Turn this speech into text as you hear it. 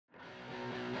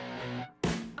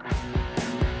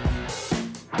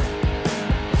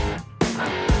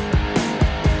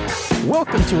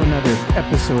Welcome to another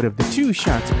episode of the Two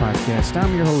Shots Podcast.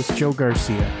 I'm your host, Joe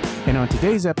Garcia. And on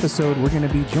today's episode, we're going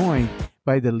to be joined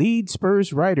by the lead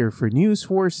Spurs writer for News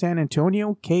 4 San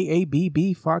Antonio,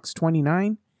 KABB Fox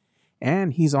 29.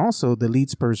 And he's also the lead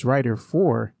Spurs writer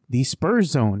for the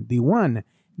Spurs Zone, the one,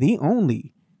 the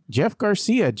only, Jeff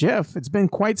Garcia. Jeff, it's been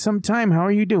quite some time. How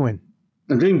are you doing?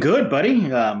 I'm doing good, buddy.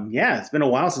 It's been a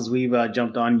while since we've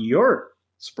jumped on your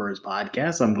Spurs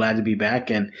podcast. I'm glad to be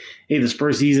back. And hey, the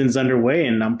Spurs season's underway,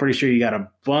 and I'm pretty sure you got a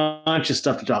bunch of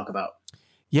stuff to talk about.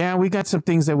 Yeah, we got some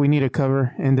things that we need to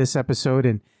cover in this episode,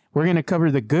 and we're going to cover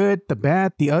the good, the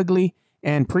bad, the ugly,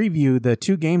 and preview the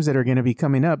two games that are going to be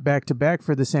coming up back-to-back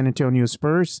for the San Antonio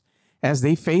Spurs as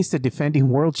they face the defending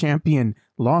world champion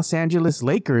Los Angeles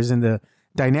Lakers in the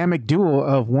dynamic duo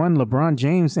of one LeBron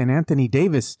James and Anthony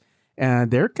Davis.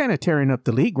 They're kind of tearing up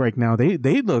the league right now.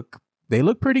 They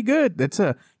look pretty good. That's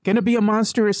going to be a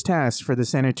monstrous task for the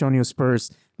San Antonio Spurs.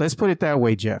 Let's put it that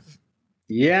way, Jeff.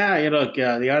 Yeah,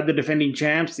 they are the defending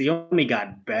champs. They only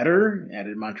got better,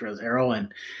 added Montrezl Harrell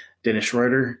and Dennis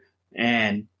Schroeder.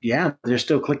 And yeah, they're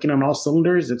still clicking on all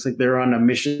cylinders. Looks like they're on a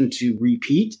mission to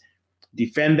repeat,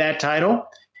 defend that title.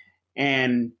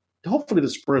 And hopefully the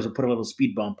Spurs will put a little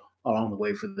speed bump along the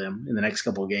way for them in the next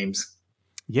couple of games.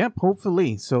 Yep,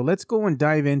 hopefully. So let's go and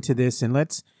dive into this, and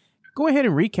let's go ahead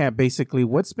and recap basically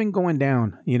what's been going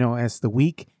down, as the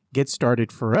week gets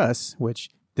started for us, which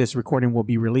this recording will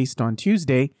be released on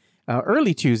Tuesday,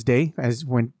 early Tuesday, as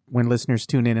when listeners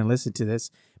tune in and listen to this.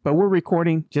 But we're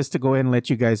recording just to go ahead and let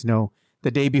you guys know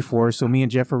the day before. So me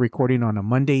and Jeff are recording on a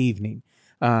Monday evening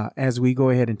as we go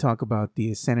ahead and talk about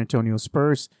the San Antonio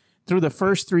Spurs through the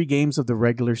first three games of the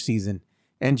regular season.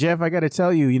 And Jeff, I got to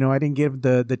tell you, I didn't give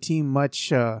the team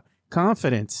much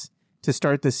confidence to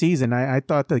start the season. I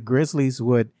thought the Grizzlies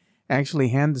would actually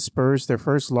hand the Spurs their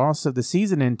first loss of the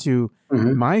season, and to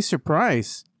my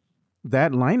surprise,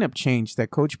 that lineup change that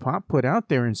Coach Pop put out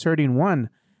there, inserting one,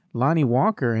 Lonnie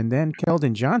Walker, and then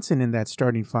Keldon Johnson in that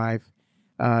starting five,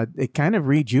 it kind of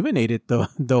rejuvenated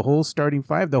the whole starting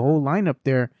five, the whole lineup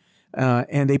there,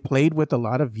 and they played with a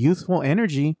lot of youthful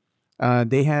energy.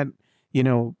 They had,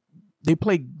 they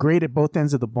played great at both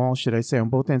ends of the ball, should I say, on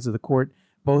both ends of the court,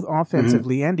 both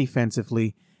offensively and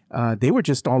defensively. They were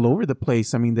just all over the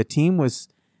place. I mean, the team was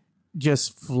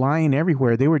just flying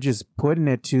everywhere. They were just putting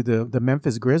it to the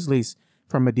Memphis Grizzlies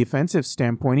from a defensive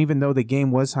standpoint. Even though the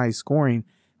game was high scoring,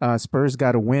 Spurs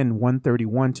got a win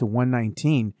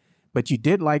 131-119. But you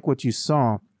did like what you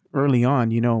saw early on,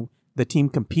 the team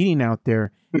competing out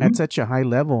there at such a high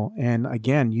level. And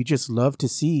again, you just love to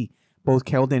see both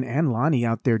Keldon and Lonnie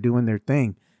out there doing their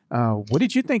thing. What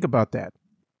did you think about that?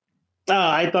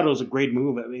 I thought it was a great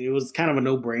move. I mean, it was kind of a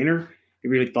no-brainer. They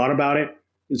really thought about it.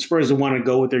 The Spurs want to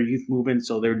go with their youth movement,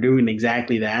 so they're doing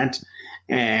exactly that.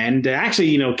 And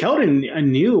actually, Keldon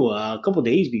knew a couple of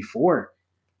days before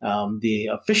the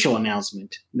official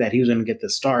announcement that he was going to get the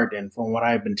start. And from what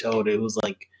I've been told, it was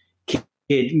like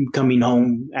kid coming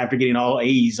home after getting all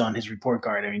A's on his report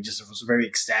card. I mean, just was very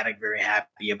ecstatic, very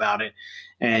happy about it.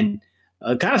 And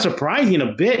kind of surprising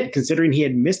a bit, considering he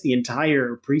had missed the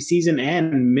entire preseason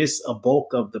and missed a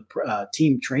bulk of the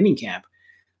team training camp.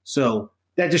 So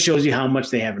that just shows you how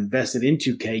much they have invested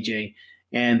into KJ,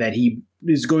 and that he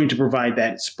is going to provide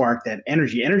that spark, that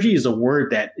energy. Energy is a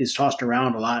word that is tossed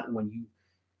around a lot when you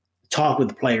talk with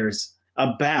the players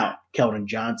about Keldon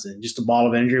Johnson, just a ball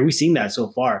of energy. We've seen that so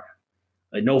far.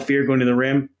 No fear going to the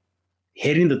rim,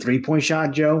 hitting the three-point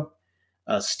shot, Joe,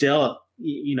 still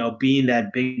being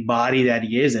that big body that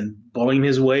he is and bullying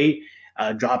his way,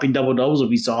 dropping double-doubles that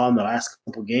we saw in the last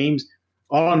couple games.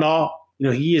 All in all,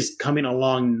 he is coming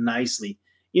along nicely.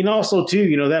 And also, too,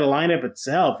 that lineup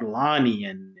itself, Lonnie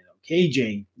and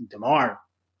KJ and DeMar,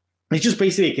 it's just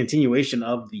basically a continuation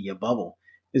of the bubble.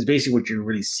 Is basically what you're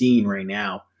really seeing right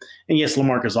now. And yes,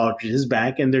 LaMarcus Aldridge is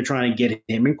back, and they're trying to get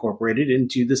him incorporated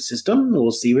into the system.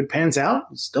 We'll see what pans out.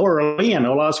 It's still early. I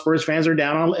know a lot of Spurs fans are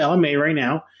down on LMA right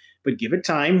now, but give it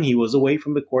time. He was away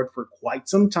from the court for quite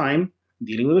some time,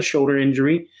 dealing with a shoulder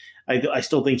injury. I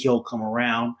still think he'll come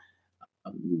around.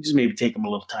 Just maybe take him a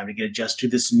little time to get adjusted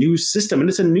to this new system. And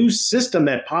it's a new system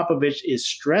that Popovich is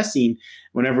stressing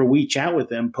whenever we chat with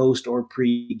them post or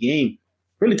pre-game.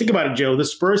 Really think about it, Joe. The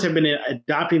Spurs have been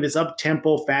adopting this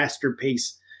up-tempo, faster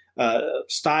pace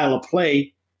style of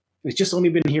play. It's just only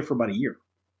been here for about a year.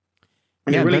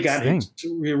 And they really got a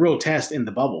real test in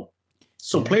the bubble.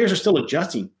 So players are still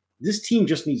adjusting. This team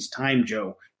just needs time,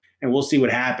 Joe, and we'll see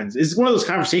what happens. It's one of those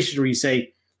conversations where you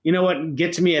say, you know what,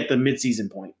 get to me at the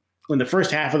midseason point. When the first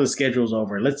half of the schedule is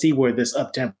over, let's see where this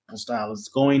up-tempo style is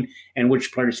going and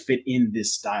which players fit in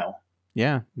this style.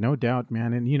 Yeah, no doubt,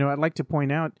 man. And, I'd like to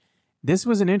point out, This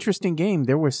was an interesting game.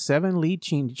 There were 7 lead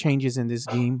changes in this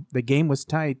game. The game was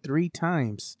tied 3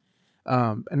 times.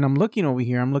 And I'm looking over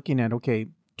here. I'm looking at,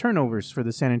 turnovers for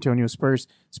the San Antonio Spurs.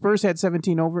 Spurs had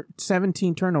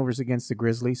 17 turnovers against the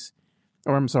Grizzlies.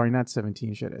 Or I'm sorry, not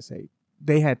 17, should I say.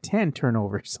 They had 10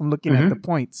 turnovers. I'm looking at the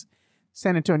points.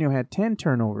 San Antonio had 10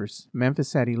 turnovers.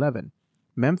 Memphis had 11.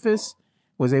 Memphis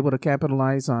was able to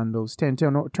capitalize on those 10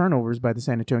 turnovers by the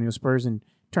San Antonio Spurs and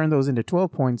turn those into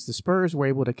 12 points. The Spurs were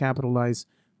able to capitalize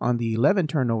on the 11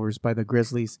 turnovers by the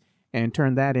Grizzlies and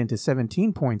turn that into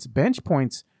 17 points. Bench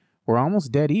points were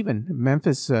almost dead even.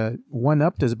 Memphis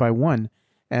one-upped us by 1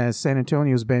 as San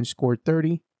Antonio's bench scored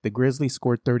 30. The Grizzlies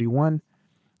scored 31.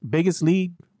 Biggest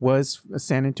lead was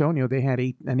San Antonio. They had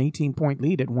an 18-point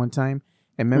lead at one time,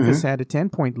 and Memphis had a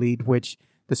 10-point lead, which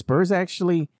the Spurs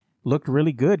actually looked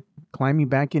really good climbing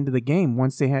back into the game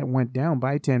once they went down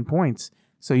by 10 points.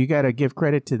 So you got to give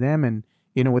credit to them and,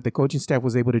 what the coaching staff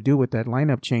was able to do with that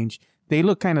lineup change. They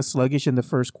looked kind of sluggish in the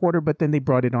first quarter, but then they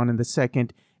brought it on in the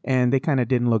second, and they kind of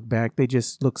didn't look back. They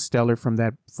just looked stellar from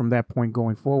that point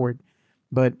going forward.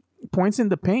 But points in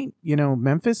the paint,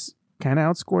 Memphis kind of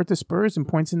outscored the Spurs in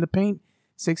points in the paint,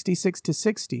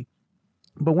 66-60.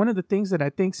 But one of the things that I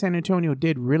think San Antonio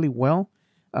did really well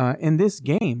in this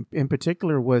game in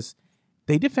particular was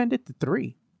they defended the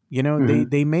 3.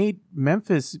 They made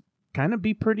Memphis kind of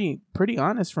be pretty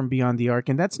honest from beyond the arc.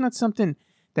 And that's not something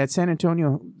that San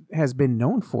Antonio has been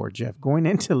known for, Jeff. Going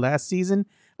into last season,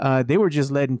 they were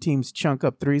just letting teams chunk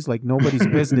up threes like nobody's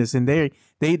business. And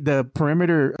the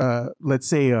perimeter,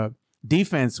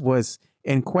 defense was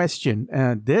in question.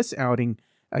 This outing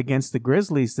against the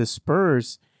Grizzlies, the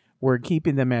Spurs were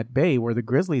keeping them at bay, were the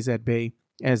Grizzlies at bay,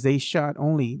 as they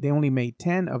only made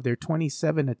 10 of their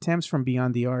 27 attempts from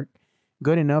beyond the arc,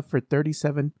 good enough for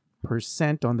 37%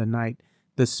 on the night.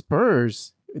 The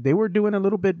Spurs, they were doing a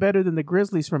little bit better than the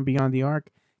Grizzlies from beyond the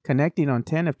arc, connecting on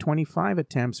 10 of 25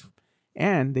 attempts,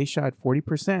 and they shot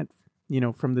 40%,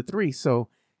 from the 3. So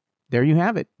there you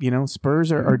have it.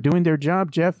 Spurs are doing their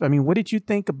job, Jeff. I mean, what did you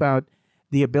think about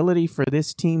the ability for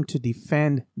this team to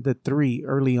defend the 3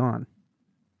 early on?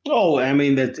 Oh, I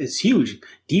mean, that is huge.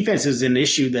 Defense is an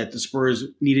issue that the Spurs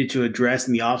needed to address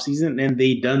in the offseason, and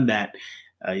they've done that.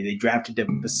 They drafted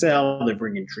Devin Vassell. They're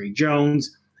bringing Trey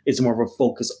Jones. It's more of a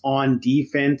focus on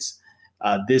defense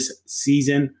this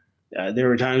season. There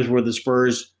were times where the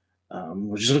Spurs,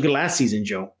 just look at last season,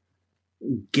 Joe,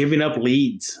 giving up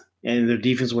leads, and their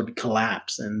defense would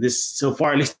collapse. And this, so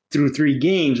far, at least through 3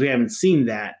 games, we haven't seen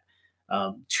that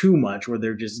too much, where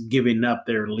they're just giving up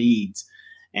their leads.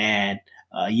 And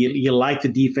you like the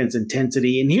defense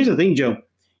intensity. And here's the thing, Joe.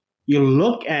 You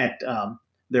look at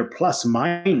their plus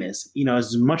minus,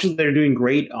 as much as they're doing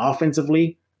great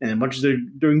offensively and as much as they're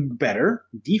doing better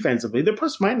defensively, their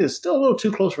plus minus is still a little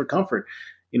too close for comfort.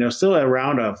 Still at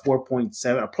around a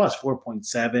 4.7, a plus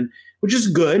 4.7, which is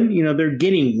good. They're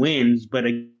getting wins, but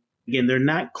again, they're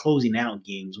not closing out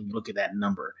games when you look at that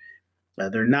number.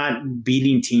 They're not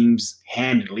beating teams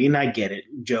handedly, and I get it,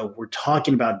 Joe. We're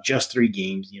talking about just 3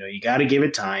 games. You got to give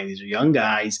it time. These are young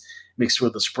guys mixed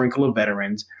with a sprinkle of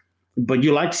veterans. But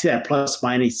you like to see that plus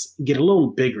minus get a little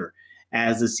bigger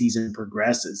as the season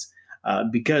progresses.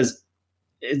 Because,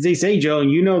 as they say, Joe,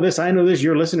 and you know this, I know this,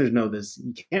 your listeners know this,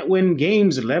 you can't win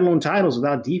games, let alone titles,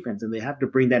 without defense, and they have to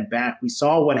bring that back. We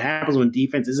saw what happens when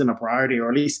defense isn't a priority, or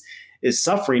at least is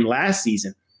suffering last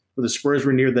season, where the Spurs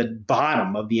were near the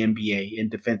bottom of the NBA in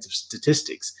defensive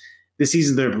statistics. This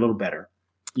season, they're a little better.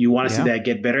 You want to see that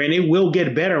get better, and it will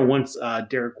get better once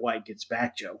Derek White gets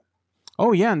back, Joe.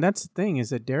 Oh, yeah, and that's the thing,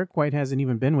 is that Derek White hasn't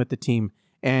even been with the team,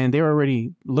 and they're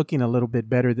already looking a little bit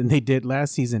better than they did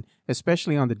last season,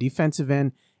 especially on the defensive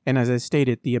end. And as I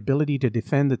stated, the ability to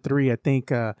defend the 3, I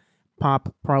think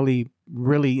Pop probably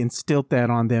really instilled that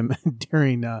on them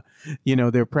during,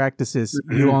 their practices.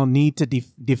 You all need to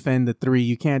defend the 3.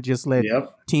 You can't just let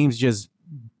teams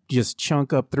just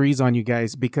chunk up 3s on you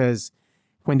guys, because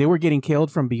when they were getting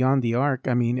killed from beyond the arc,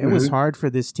 I mean, it was hard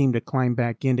for this team to climb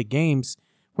back into games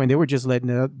when they were just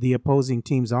letting the opposing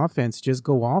team's offense just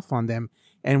go off on them.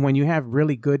 And when you have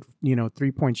really good,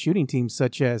 3-point shooting teams,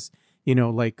 such as,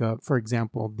 for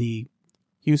example, the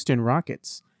Houston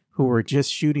Rockets, who were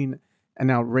just shooting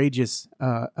an outrageous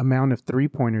amount of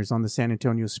 3-pointers on the San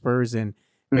Antonio Spurs. And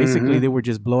basically they were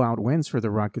just blowout wins for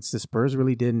the Rockets. The Spurs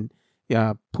really didn't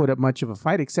put up much of a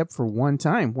fight, except for one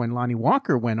time when Lonnie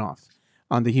Walker went off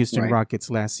on the Houston Rockets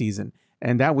last season.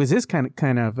 And that was his kind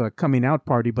of coming out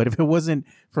party. But if it wasn't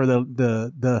for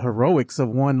the heroics of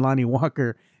one Lonnie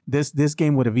Walker, this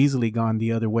game would have easily gone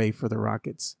the other way for the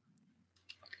Rockets.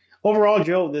 overall,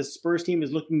 Joe, this Spurs team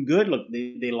is looking good. Look,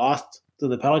 they lost to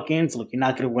the Pelicans. Look, you're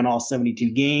not going to win all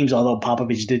 72 games, although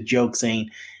Popovich did joke saying,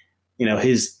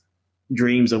 his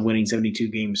dreams of winning 72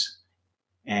 games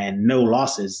and no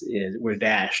losses were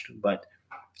dashed. But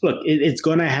look, it's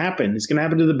going to happen. It's going to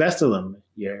happen to the best of them.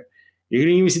 You're going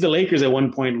to even see the Lakers at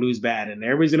one point lose bad, and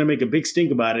everybody's going to make a big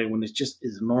stink about it when it's just a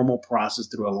normal process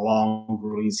through a long,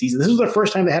 grueling season. This was the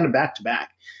first time they had a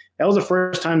back-to-back. That was the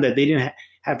first time that they didn't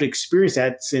have to experience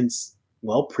that since,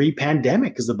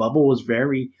 pre-pandemic, because the bubble was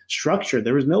very structured.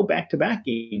 There was no back-to-back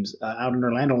games out in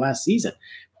Orlando last season.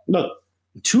 Look,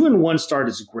 2-1 start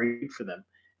is great for them.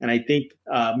 And I think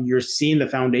you're seeing the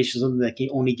foundation of something that can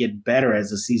only get better as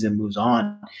the season moves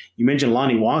on. You mentioned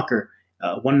Lonnie Walker.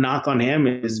 One knock on him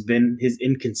has been his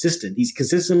inconsistent. He's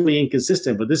consistently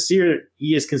inconsistent, but this year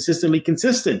he is consistently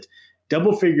consistent.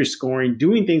 Double-figure scoring,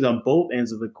 doing things on both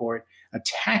ends of the court,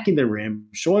 attacking the rim,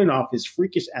 showing off his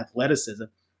freakish athleticism,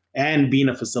 and being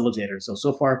a facilitator.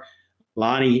 So far,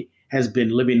 Lonnie has been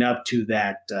living up to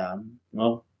that,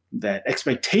 that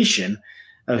expectation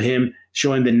of him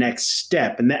showing the next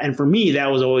step. And for me, that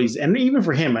was always, and even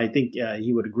for him, I think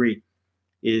he would agree,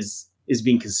 is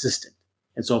being consistent.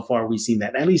 And so far, we've seen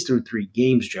that at least through 3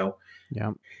 games, Joe. Yeah.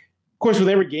 Of course, with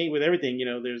every game, with everything,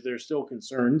 there's still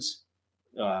concerns.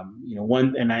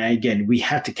 Again, we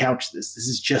have to couch this. This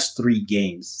is just 3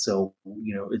 games. So,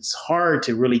 it's hard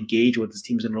to really gauge what this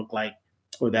team's going to look like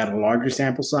without a larger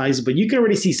sample size. But you can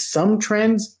already see some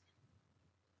trends.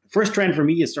 First trend for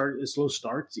me is slow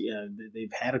starts. Yeah,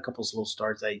 they've had a couple slow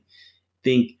starts. I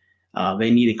think they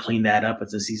need to clean that up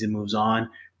as the season moves on.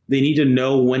 They need to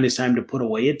know when it's time to put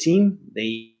away a team.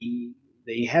 They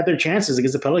had their chances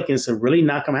against the Pelicans to really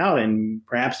knock them out and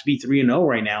perhaps be 3-0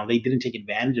 right now. They didn't take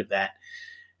advantage of that.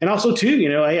 And also,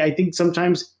 too, I think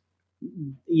sometimes,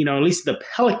 at least the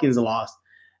Pelicans lost.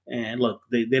 And look,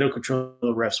 they don't control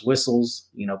the refs' whistles,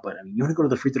 but you want to go to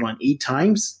the free throw line 8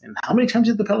 times? And how many times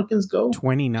did the Pelicans go?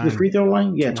 29. To the free throw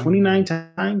line? Yeah, 29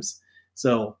 times.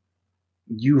 So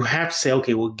you have to say,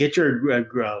 okay, well, get your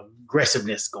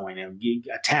aggressiveness going and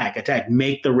attack,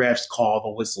 make the refs call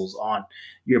the whistles on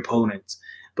your opponents.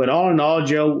 But all in all,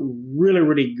 Joe, really,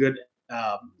 really good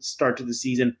start to the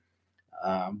season.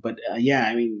 You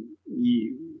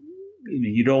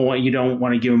don't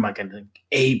want to give them like an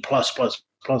A plus because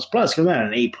not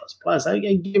an A plus. I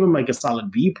give them like a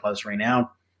solid B plus right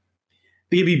now.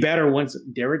 They'll be better once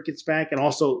Derek gets back, and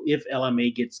also if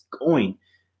LMA gets going.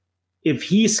 If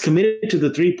he's committed to the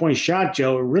 3-point shot,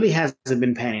 Joe, it really hasn't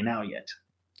been panning out yet.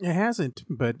 It hasn't,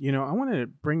 but I wanted to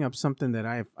bring up something that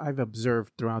I've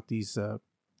observed throughout these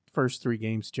first 3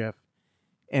 games, Jeff.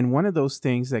 And one of those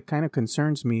things that kind of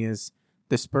concerns me is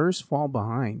the Spurs fall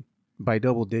behind by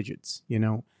double digits.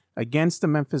 Against the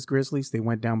Memphis Grizzlies, they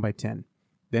went down by 10.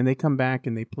 Then they come back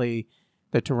and they play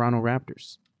the Toronto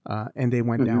Raptors, and they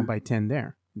went down by 10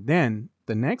 there. Then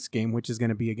the next game, which is going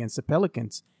to be against the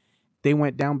Pelicans, they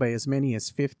went down by as many as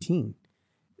 15.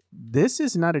 This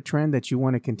is not a trend that you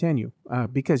want to continue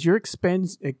because you're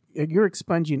expunging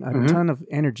a ton of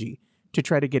energy to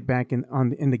try to get back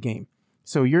in the game.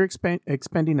 So you're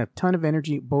expending a ton of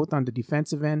energy both on the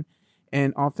defensive end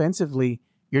and offensively.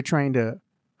 You're trying to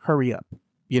hurry up.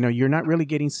 You're not really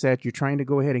getting set. You're trying to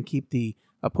go ahead and keep the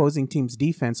opposing team's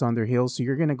defense on their heels. So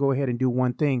you're going to go ahead and do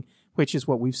one thing, which is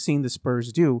what we've seen the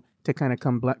Spurs do to kind of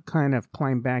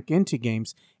climb back into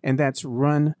games, and that's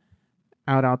run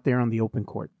out there on the open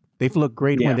court. They've looked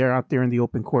great when they're out there in the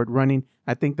open court running.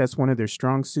 I think that's one of their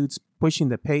strong suits, pushing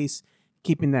the pace,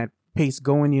 keeping that pace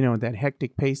going, that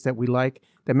hectic pace that we like,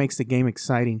 that makes the game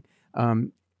exciting.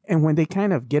 And when they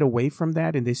kind of get away from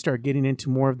that and they start getting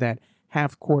into more of that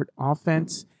half-court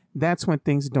offense, that's when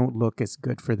things don't look as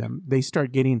good for them. They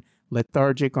start getting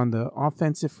lethargic on the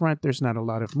offensive front. There's not a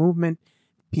lot of movement.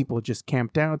 People just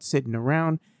camped out, sitting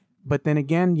around. But then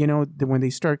again, when they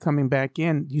start coming back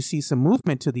in, you see some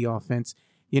movement to the offense.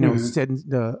 Setting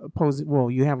the opposing.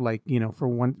 Well, you have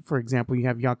for example, you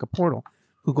have Jakob Poeltl,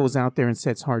 who goes out there and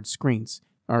sets hard screens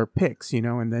or picks,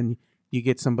 and then you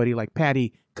get somebody like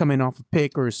Patty coming off a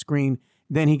pick or a screen.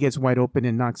 Then he gets wide open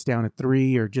and knocks down a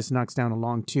 3 or just knocks down a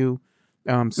long 2.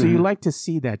 So you like to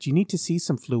see that. You need to see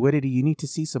some fluidity. You need to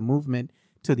see some movement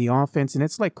to the offense. And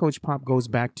it's like Coach Pop goes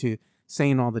back to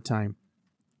saying all the time,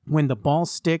 when the ball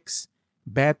sticks,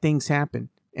 bad things happen.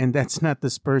 And that's not the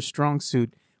Spurs' strong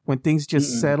suit. When things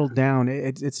just settle down,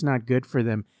 it's not good for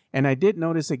them. And I did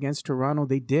notice against Toronto,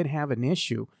 they did have an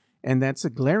issue. And that's a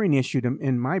glaring issue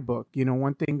in my book.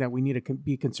 One thing that we need to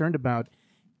be concerned about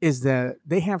is that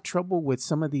they have trouble with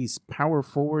some of these power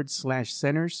forwards /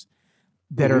 centers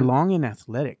that are long and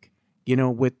athletic.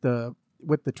 With the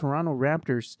Toronto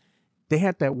Raptors, they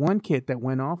had that one kid that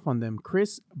went off on them,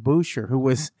 Chris Boucher, who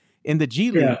was in the G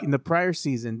League in the prior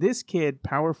season. This kid,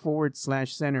 power forward /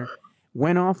 center,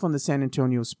 went off on the San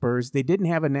Antonio Spurs. They didn't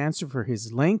have an answer for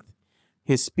his length,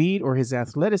 his speed, or his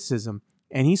athleticism,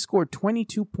 and he scored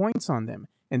 22 points on them.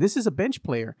 And this is a bench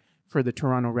player for the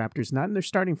Toronto Raptors, not in their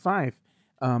starting five.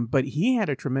 But he had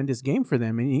a tremendous game for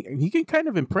them, and he kind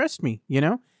of impressed me,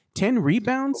 10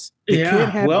 rebounds. The kid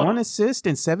had 1 assist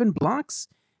and 7 blocks.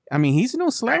 I mean, he's no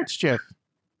slouch, Jeff.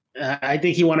 I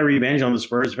think he wanted revenge on the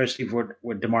Spurs, especially for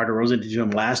what DeMar DeRozan did to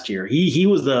him last year. He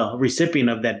was the recipient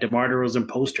of that DeMar DeRozan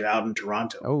poster out in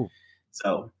Toronto. Oh.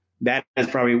 So that is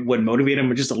probably what motivated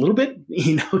him just a little bit,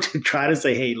 to try to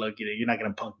say, hey, look, you're not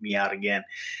going to punk me out again.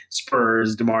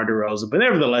 Spurs, DeMar DeRozan. But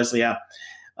nevertheless,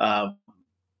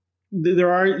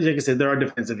 there are, like I said, there are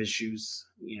defensive issues,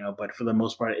 but for the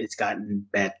most part, it's gotten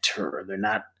better. They're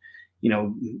not,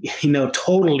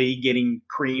 totally getting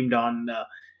creamed on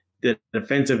the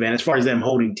defensive end as far as them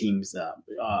holding teams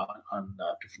from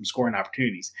scoring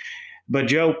opportunities. But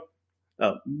Joe,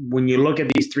 when you look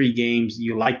at these 3 games,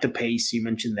 you like the pace. You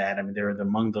mentioned that. I mean, they're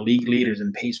among the league leaders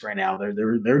in pace right now.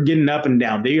 They're getting up and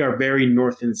down. They are very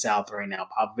north and south right now.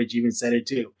 Popovich even said it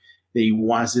too. That he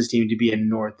wants this team to be a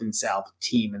north and south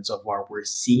team. And so far, we're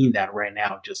seeing that right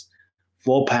now. Just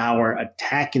full power,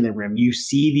 attacking the rim. You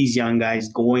see these young guys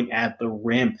going at the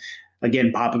rim.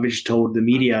 Again, Popovich told the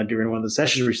media during one of the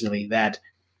sessions recently that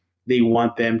they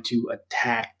want them to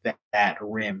attack that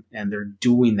rim, and they're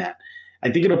doing that.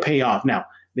 I think it'll pay off. Now,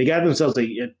 they got themselves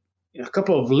a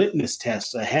couple of litmus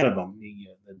tests ahead of them.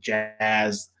 The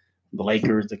Jazz, the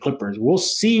Lakers, the Clippers. We'll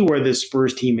see where this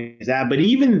Spurs team is at. But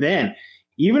even then,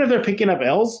 even if they're picking up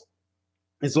L's,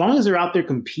 as long as they're out there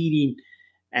competing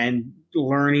and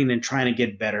learning and trying to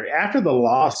get better. After the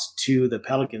loss to the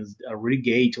Pelicans, Rudy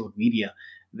Gay told media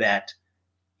that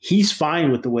he's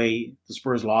fine with the way the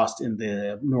Spurs lost in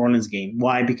the New Orleans game.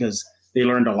 Why? Because they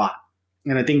learned a lot.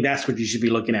 And I think that's what you should be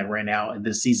looking at right now in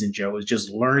this season, Joe, is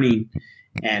just learning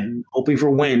and hoping for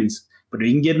wins. But if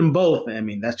you can get them both, I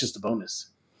mean, that's just a bonus.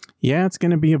 Yeah, it's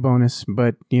going to be a bonus.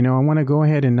 But, I want to go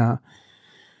ahead and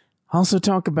also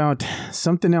talk about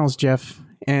something else, Jeff.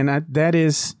 And that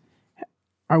is,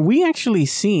 are we actually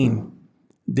seeing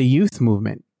the youth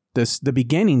movement, the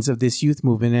beginnings of this youth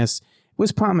movement, as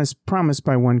was promised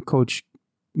by one coach,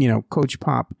 Coach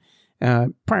Pop,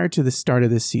 prior to the start of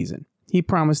this season? He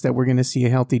promised that we're going to see a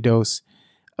healthy dose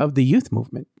of the youth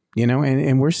movement,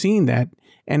 and we're seeing that.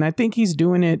 And I think he's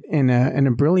doing it in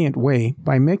a brilliant way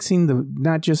by mixing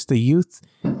not just the youth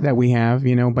that we have,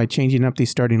 by changing up these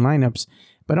starting lineups,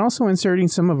 but also inserting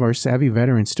some of our savvy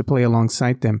veterans to play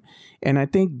alongside them. And I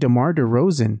think DeMar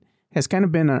DeRozan has kind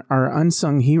of been our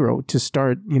unsung hero to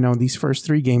start, these first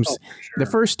 3 games. Oh, sure.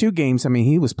 The first 2 games, I mean,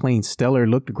 he was playing stellar,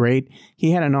 looked great.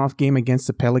 He had an off game against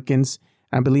the Pelicans.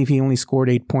 I believe he only scored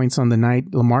 8 points on the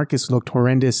night. LaMarcus looked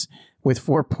horrendous with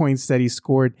 4 points that he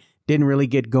scored. Didn't really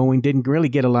get going, didn't really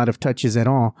get a lot of touches at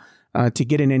all to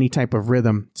get in any type of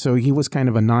rhythm. So he was kind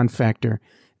of a non-factor.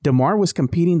 DeMar was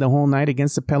competing the whole night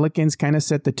against the Pelicans, kind of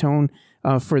set the tone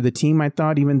for the team, I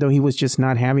thought, even though he was just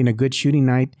not having a good shooting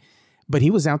night. But he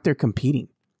was out there competing.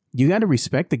 You got to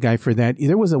respect the guy for that.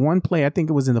 There was one play, I think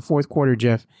it was in the 4th quarter,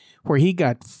 Jeff, where he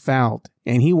got fouled.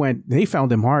 And they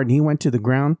fouled him hard, and he went to the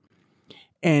ground.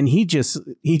 And he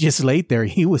just laid there.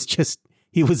 He was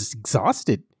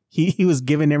exhausted. He was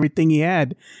giving everything he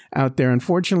had out there.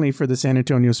 Unfortunately for the San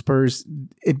Antonio Spurs,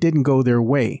 it didn't go their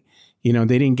way. They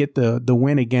didn't get the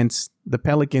win against the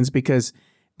Pelicans because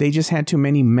they just had too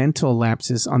many mental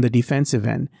lapses on the defensive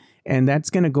end. And that's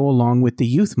going to go along with the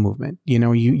youth movement.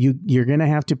 You're going to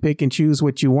have to pick and choose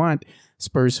what you want,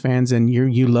 Spurs fans. And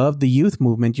you love the youth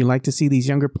movement. You like to see these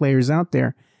younger players out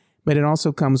there. But it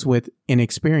also comes with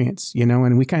inexperience,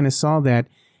 and we kind of saw that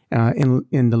in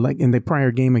the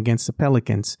prior game against the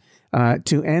Pelicans.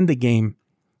 To end the game,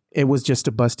 it was just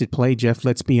a busted play, Jeff.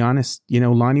 Let's be honest.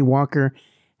 Lonnie Walker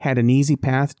had an easy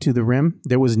path to the rim.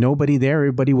 There was nobody there.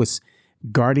 Everybody was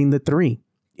guarding the 3.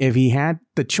 If he had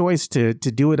the choice to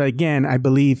do it again, I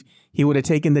believe he would have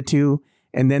taken the 2,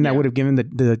 and then that would have given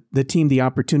the team the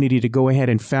opportunity to go ahead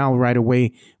and foul right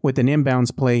away with an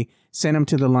inbounds play, send them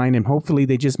to the line, and hopefully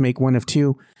they just make 1 of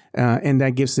 2, and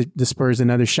that gives the Spurs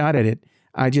another shot at it.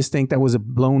 I just think that was a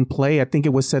blown play. I think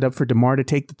it was set up for DeMar to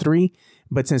take the 3,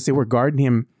 but since they were guarding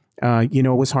him,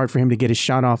 it was hard for him to get his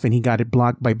shot off, and he got it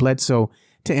blocked by Bledsoe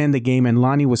to end the game. And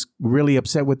Lonnie was really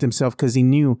upset with himself because he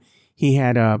knew he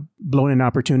had blown an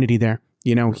opportunity there.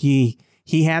 He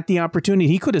had the opportunity.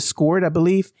 He could have scored, I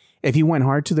believe, if he went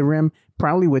hard to the rim,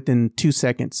 probably within 2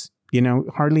 seconds.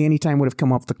 Hardly any time would have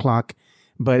come off the clock.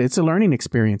 But it's a learning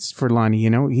experience for Lonnie.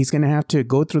 He's going to have to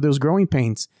go through those growing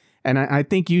pains And I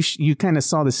think you kind of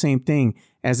saw the same thing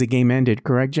as the game ended,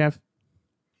 correct, Jeff?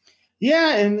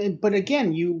 Yeah, but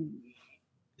again,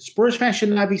 Spurs fans should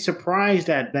not be surprised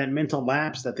at that mental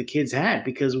lapse that the kids had,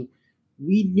 because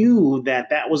we knew that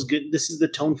was good. This is the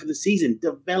tone for the season.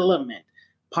 Development.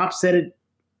 Pop said it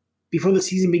before the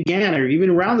season began, or even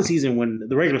around the season, when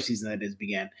the regular season that is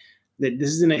began, that this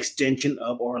is an extension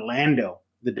of Orlando.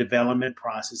 The development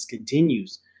process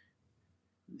continues.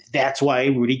 That's why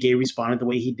Rudy Gay responded the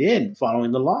way he did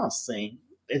following the loss, saying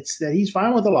it's that he's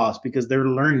fine with the loss because they're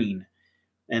learning.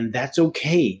 And that's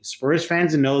okay. Spurs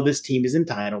fans know this team isn't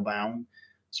title bound.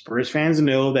 Spurs fans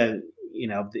know that,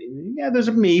 there's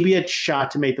maybe a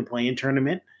shot to make the play-in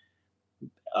tournament.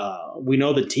 We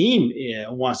know the team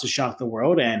wants to shock the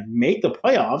world and make the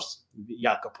playoffs.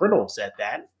 Jakob Poeltl said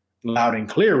that loud and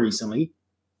clear recently.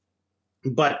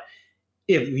 But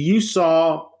if you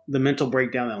saw the mental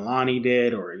breakdown that Lonnie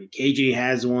did, or KJ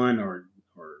has one, or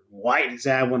White has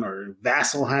had one, or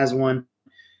Vassell has one,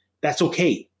 that's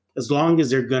okay, as long as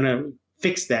they're going to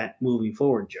fix that moving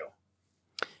forward, Joe.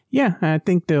 Yeah, I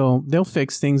think they'll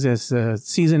fix things as the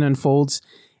season unfolds.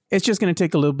 It's just going to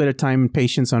take a little bit of time and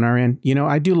patience on our end.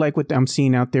 I do like what I'm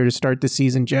seeing out there to start the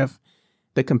season, Jeff.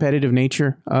 The competitive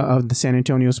nature of the San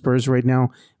Antonio Spurs right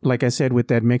now, like I said, with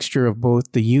that mixture of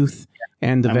both the youth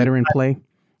and the veteran play.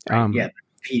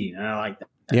 Competing, and I like that.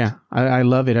 Yeah, I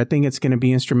love it. I think it's going to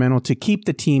be instrumental to keep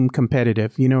the team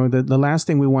competitive. The last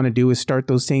thing we want to do is start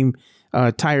those same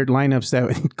tired lineups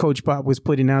that Coach Pop was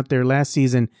putting out there last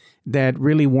season that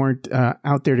really weren't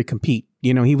out there to compete.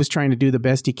 He was trying to do the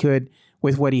best he could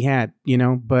with what he had,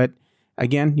 but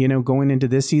again, going into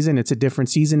this season, it's a different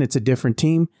season. It's a different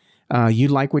team. You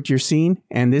like what you're seeing,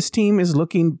 and this team is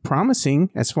looking promising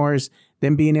as far as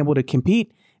them being able to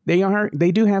compete.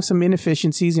 They do have some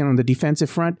inefficiencies on the defensive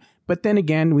front, but then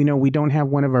again, we know we don't have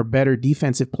one of our better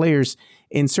defensive players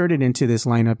inserted into this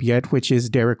lineup yet, which is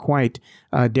Derek White.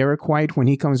 Derek White, when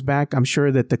he comes back, I'm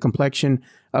sure that the complexion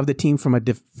of the team from a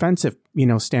defensive,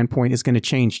 standpoint is going to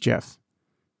change, Jeff.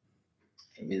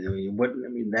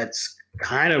 That's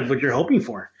kind of what you're hoping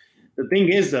for. The thing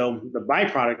is, though, the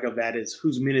byproduct of that is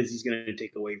whose minutes he's going to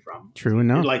take away from. True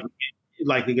enough.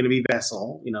 Likely going to be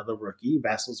Vassell, the rookie.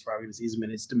 Vassell's probably going to see his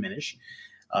minutes diminish.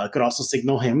 Could also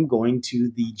signal him going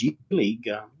to the G League,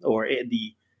 or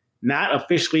the not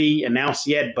officially announced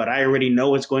yet, but I already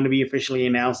know it's going to be officially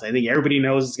announced. I think everybody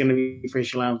knows it's going to be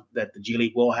officially announced that the G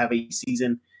League will have a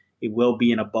season. It will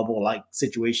be in a bubble-like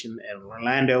situation at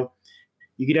Orlando.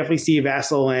 You could definitely see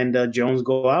Vassell and Jones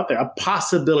go out there. A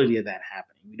possibility of that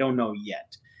happening. We don't know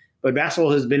yet. But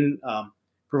Vassell has been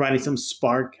providing some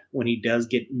spark when he does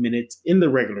get minutes in the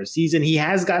regular season. He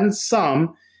has gotten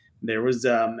some. There was,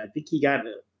 I think he got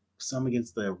some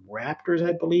against the Raptors,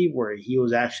 I believe, where he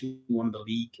was actually one of the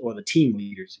league, or the team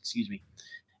leaders,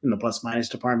 in the plus-minus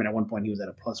department. At one point, he was at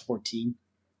a plus 14.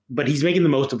 But he's making the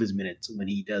most of his minutes when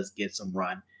he does get some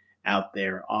run out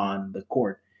there on the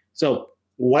court. So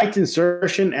White's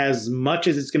insertion, as much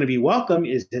as it's going to be welcome,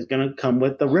 is going to come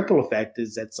with the ripple effect,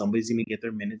 is that somebody's going to get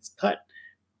their minutes cut.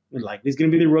 Likely it's going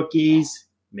to be the rookies,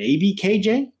 maybe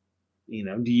KJ.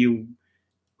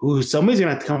 Somebody's going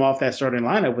to have to come off that starting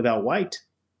lineup without White.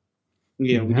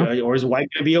 Or is White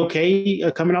going to be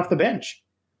okay coming off the bench?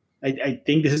 I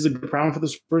think this is a good problem for the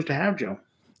Spurs to have, Joe.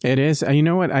 It is. You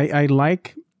know what? I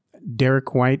like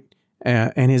Derek White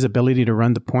and his ability to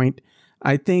run the point.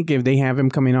 I think if they have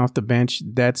him coming off the bench,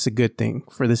 that's a good thing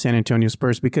for the San Antonio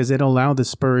Spurs, because it'll allow the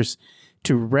Spurs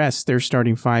to rest their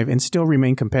starting five and still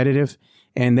remain competitive.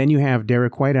 And then you have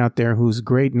Derek White out there, who's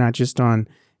great not just on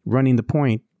running the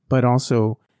point, but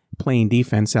also playing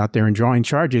defense out there and drawing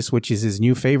charges, which is his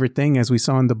new favorite thing, as we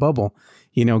saw in the bubble.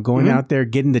 Going out there,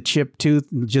 getting the chip tooth,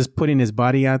 just putting his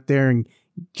body out there and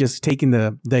just taking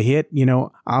the hit,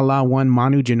 a la one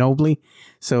Manu Ginobili.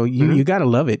 So you got to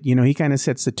love it. He kind of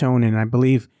sets the tone. And I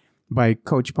believe by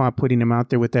Coach Pop putting him out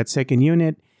there with that second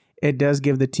unit, it does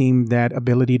give the team that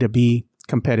ability to be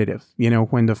competitive,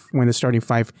 when the starting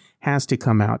five has to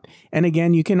come out. And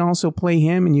again, you can also play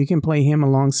him, and you can play him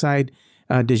alongside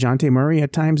DeJounte Murray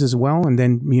at times as well. And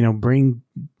then, bring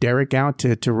Derek out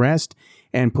to rest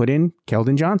and put in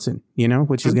Keldon Johnson,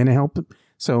 which is going to help.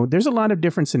 So there's a lot of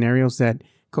different scenarios that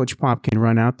Coach Pop can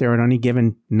run out there at any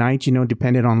given night,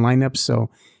 dependent on lineups. So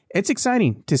it's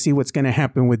exciting to see what's going to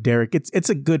happen with Derek. It's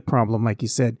a good problem, like you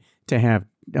said, to have,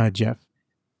 Jeff.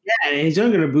 Yeah, and he's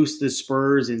only going to boost the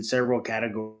Spurs in several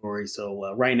categories.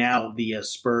 So right now, the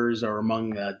Spurs are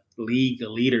among league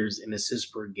leaders in assists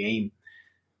per game.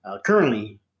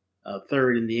 Currently,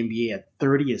 third in the NBA at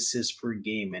 30 assists per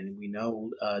game. And we know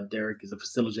Derek is a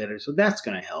facilitator, so that's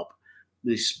going to help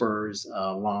the Spurs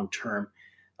long term.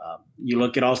 You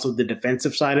look at also the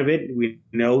defensive side of it. We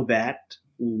know that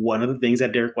one of the things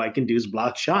that Derek White can do is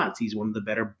block shots. He's one of the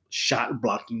better shot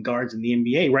blocking guards in the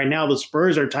NBA. Right now, the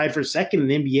Spurs are tied for second in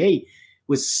the NBA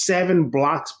with 7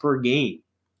 blocks per game.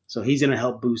 So he's going to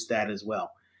help boost that as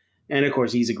well. And of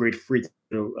course, he's a great free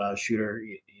throw shooter.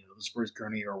 The Spurs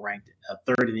currently are ranked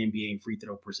third in the NBA in free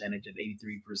throw percentage at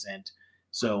 83%.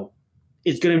 So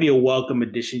it's going to be a welcome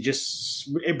addition. Just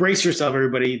brace yourself,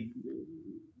 everybody.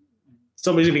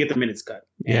 Somebody's going to get the minutes cut.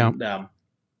 Yeah. And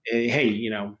hey,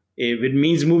 if it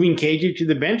means moving KJ to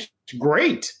the bench,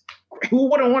 great. Who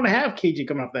wouldn't want to have KJ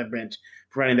come off that bench,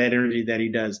 providing that energy that he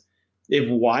does? If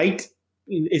White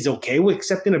is okay with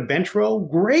accepting a bench role,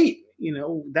 great.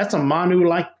 That's a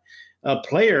Manu-like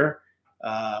player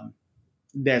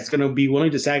that's going to be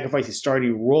willing to sacrifice his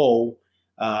starting role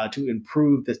to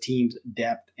improve the team's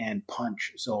depth and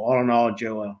punch. So all in all,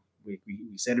 Joe, we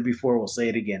said it before, we'll say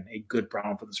it again, a good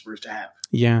problem for the Spurs to have.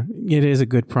 Yeah, it is a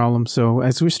good problem. So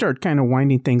as we start kind of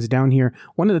winding things down here,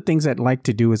 one of the things I'd like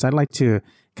to do is I'd like to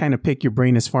kind of pick your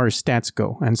brain as far as stats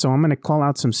go. And so I'm going to call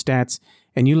out some stats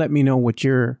and you let me know what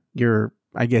your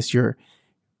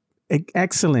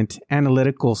excellent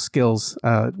analytical skills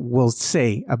will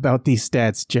say about these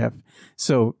stats, Jeff.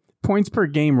 So points per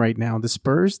game right now, the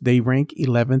Spurs, they rank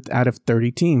 11th out of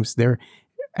 30 teams. They're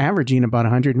averaging about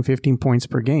 115 points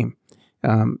per game.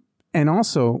 And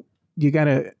also, you got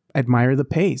to admire the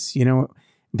pace.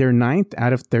 They're 9th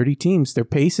out of 30 teams. Their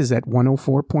pace is at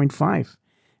 104.5.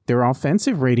 Their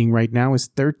offensive rating right now is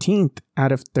 13th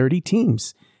out of 30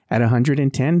 teams at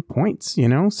 110 points,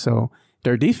 So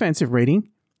their defensive rating,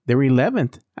 they're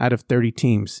 11th out of 30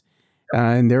 teams,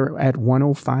 and they're at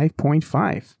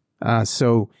 105.5.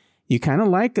 So you kind of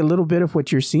like a little bit of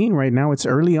what you're seeing right now. It's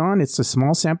early on. It's a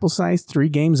small sample size, 3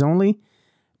 games only,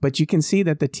 but you can see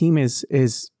that the team is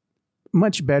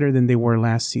much better than they were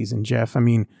last season, Jeff. I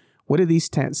mean, what do these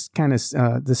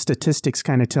the statistics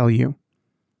kind of tell you?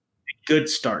 A good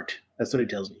start. That's what it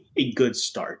tells me. A good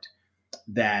start.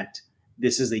 That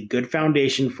this is a good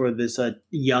foundation for this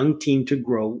young team to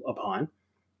grow upon,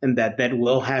 and that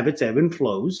will have its ebb and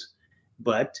flows,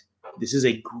 but this is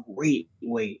a great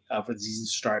way for the season to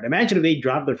start. Imagine if they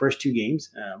dropped their first 2 games.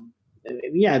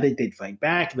 They'd fight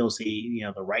back. They'll say,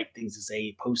 the right things to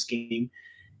say post game.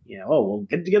 We'll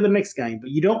get together next game.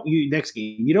 But you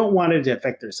don't want it to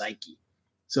affect their psyche.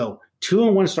 So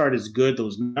 2-1 start is good.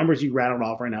 Those numbers you rattled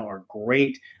off right now are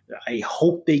great. I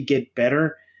hope they get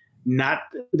better.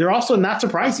 They're also not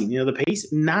surprising. The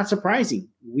pace, not surprising.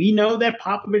 We know that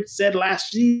Popovich said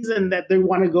last season that they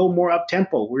want to go more up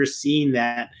tempo. We're seeing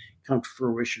that come to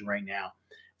fruition right now.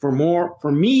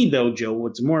 For me though, Joe,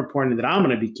 what's more important that I'm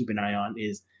going to be keeping an eye on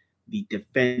is the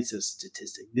defensive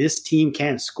statistic. This team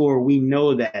can't score. We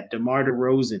know that. DeMar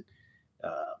DeRozan,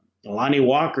 Lonnie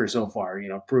Walker so far,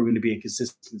 proven to be a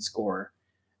consistent scorer.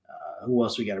 Who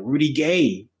else we got? Rudy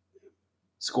Gay.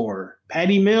 Scorer.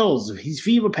 Patty Mills, he's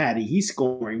FIBA Patty, he's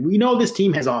scoring. We know this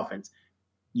team has offense.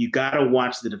 You got to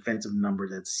watch the defensive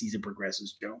numbers as the season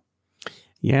progresses, Joe.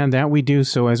 Yeah, that we do.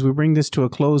 So as we bring this to a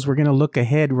close, we're going to look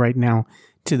ahead right now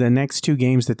to the next 2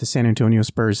 games that the San Antonio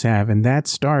Spurs have. And that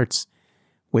starts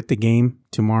with the game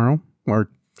tomorrow, or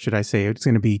should I say it's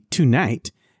going to be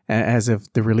tonight as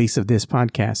of the release of this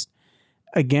podcast,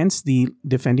 against the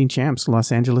defending champs,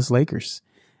 Los Angeles Lakers.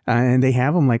 And they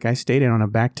have them, like I stated, on a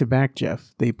back-to-back,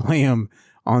 Jeff. They play them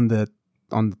on the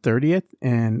 30th,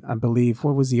 and I believe,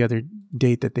 what was the other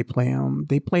date that they play them?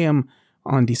 They play them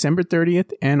on December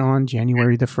 30th and on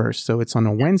January the 1st. So it's on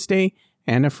a Wednesday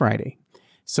and a Friday.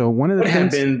 So one of the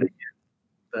things... been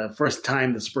the first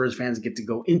time the Spurs fans get to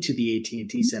go into the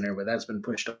AT&T Center, but that's been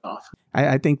pushed off.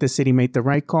 I think the city made the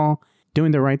right call,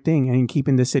 doing the right thing, and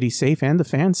keeping the city safe and the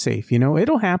fans safe.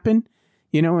 It'll happen.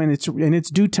 And it's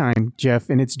due time, Jeff,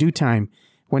 and it's due time.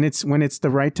 When it's the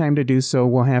right time to do so,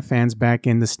 we'll have fans back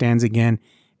in the stands again,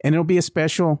 and it'll be a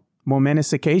special,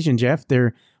 momentous occasion, Jeff.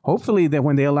 Hopefully that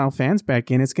when they allow fans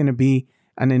back in, it's going to be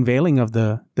an unveiling of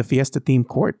the Fiesta themed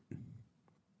court.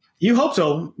 You hope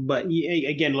so, but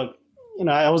again, look,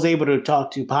 I was able to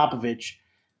talk to Popovich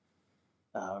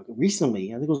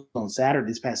recently. I think it was on Saturday,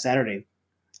 this past Saturday,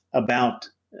 about.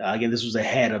 Again, this was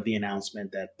ahead of the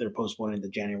announcement that they're postponing the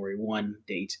January 1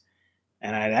 date.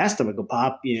 And I asked him, I go,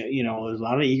 Pop, there's a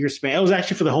lot of eager fans. It was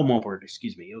actually for the home opener,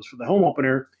 excuse me. It was for the home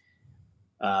opener.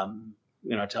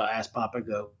 To ask Pop, I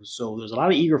go, so there's a lot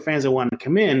of eager fans that want to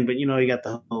come in, but, you got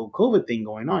the whole COVID thing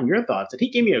going on. Your thoughts? And he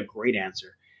gave me a great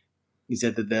answer. He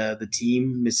said that the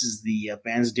team misses the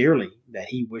fans dearly, that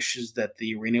he wishes that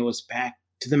the arena was packed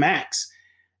to the max.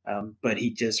 But he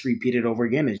just repeated over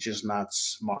again, it's just not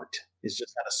smart. It's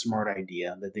just not a smart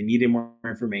idea, that they needed more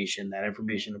information. That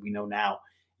information that we know now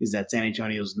is that San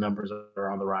Antonio's numbers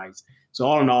are on the rise. So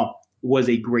all in all, it was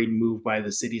a great move by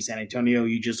the city of San Antonio.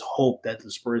 You just hope that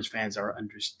the Spurs fans are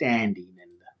understanding, and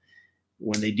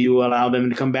when they do allow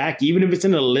them to come back, even if it's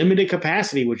in a limited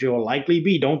capacity, which it will likely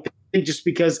be, don't think just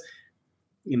because,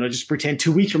 just pretend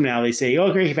 2 weeks from now they say,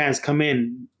 okay, fans come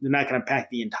in, they're not going to pack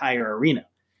the entire arena.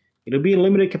 It'll be a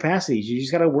limited capacity. You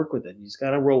just got to work with it. You just got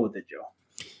to roll with it, Joe.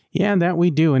 Yeah, that we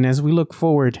do. And as we look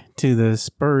forward to the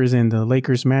Spurs and the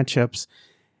Lakers matchups,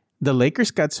 the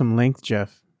Lakers got some length,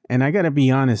 Jeff. And I got to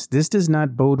be honest, this does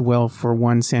not bode well for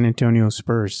one San Antonio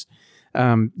Spurs.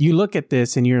 You look at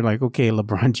this and you're like, okay,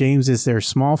 LeBron James is their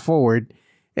small forward,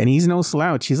 and he's no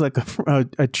slouch. He's like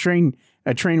a train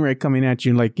wreck coming at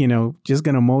you, like, just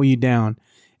going to mow you down.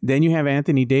 Then you have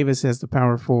Anthony Davis as the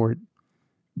power forward.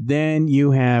 Then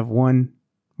you have one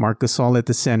Marc Gasol at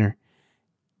the center.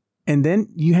 And then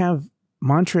you have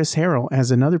Montrezl Harrell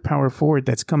as another power forward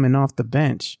that's coming off the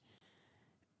bench.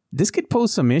 This could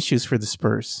pose some issues for the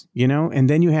Spurs, And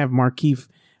then you have Markieff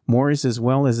Morris as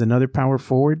well as another power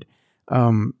forward. I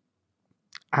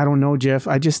don't know, Jeff.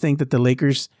 I just think that the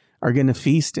Lakers are going to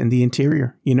feast in the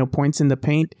interior, points in the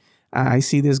paint. I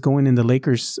see this going in the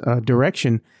Lakers'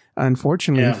 direction.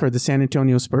 Unfortunately for the San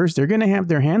Antonio Spurs, they're going to have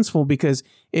their hands full, because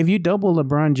if you double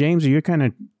LeBron James, or you're kind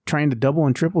of trying to double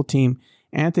and triple team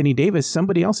Anthony Davis,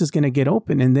 somebody else is going to get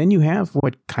open. And then you have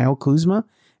Kyle Kuzma,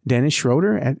 Dennis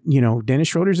Schroeder. Dennis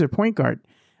Schroeder's their point guard.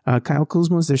 Kyle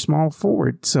Kuzma's their small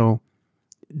forward. So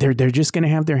they're just going to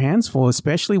have their hands full,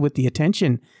 especially with the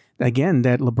attention, again,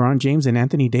 that LeBron James and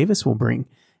Anthony Davis will bring.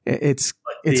 It's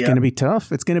going to be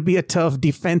tough. It's going to be a tough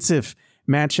defensive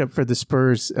matchup for the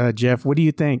Spurs. Jeff, what do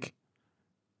you think?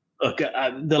 Look,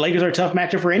 the Lakers are a tough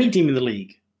matchup for any team in the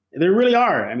league. They really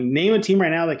are. I mean, name a team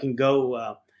right now that can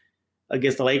go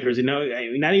against the Lakers.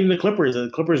 Not even the Clippers. The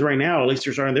Clippers right now, at least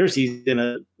they're starting their season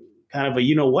a kind of a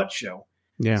you-know-what show.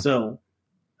 Yeah. So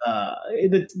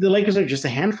the Lakers are just a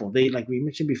handful. They, like we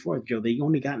mentioned before, Joe, they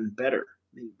only gotten better.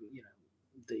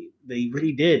 They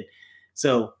really did.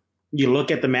 So you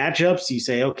look at the matchups, you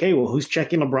say, okay, well, who's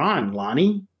checking LeBron?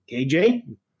 Lonnie? KJ?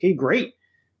 Okay, great.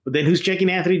 But then who's checking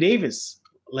Anthony Davis?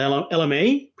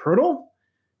 LMA? Pirtle?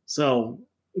 So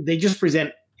they just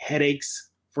present headaches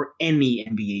for any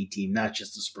NBA team, not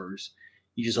just the Spurs.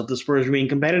 You just hope the Spurs remain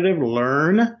competitive,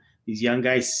 learn. These young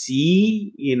guys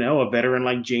see, a veteran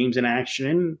like James in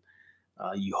action.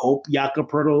 You hope Jakob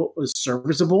Pirtle is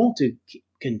serviceable to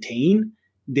contain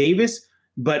Davis.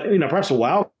 But, perhaps a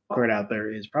wild card out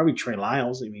there is probably Trey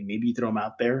Lyles. I mean, maybe you throw him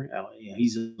out there.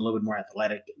 He's a little bit more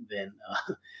athletic than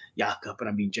Jakob, and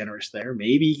I'm being generous there.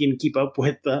 Maybe he can keep up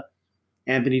with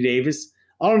Anthony Davis.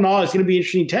 All in all, it's going to be an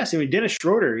interesting test. I mean, Dennis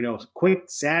Schroeder, quick,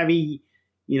 savvy,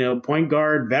 point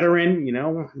guard, veteran,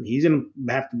 he's going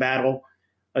to have to battle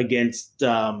against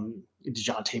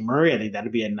DeJounte Murray. I think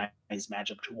that'd be a nice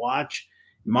matchup to watch.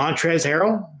 Montrezl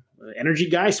Harrell, energy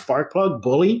guy, spark plug,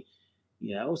 bully.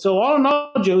 So all in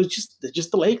all, Joe, it's just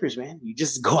the Lakers, man. You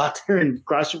just go out there and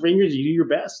cross your fingers. You do your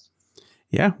best.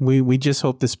 Yeah, we just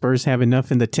hope the Spurs have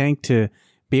enough in the tank to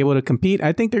be able to compete.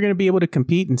 I think they're going to be able to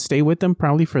compete and stay with them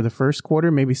probably for the first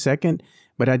quarter, maybe second.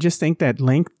 But I just think that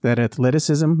length, that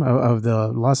athleticism of the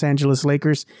Los Angeles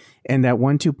Lakers, and that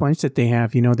 1-2 punch that they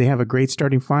have, they have a great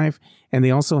starting five, and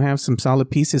they also have some solid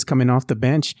pieces coming off the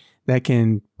bench that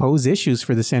can pose issues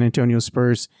for the San Antonio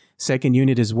Spurs second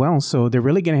unit as well. So they're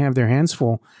really going to have their hands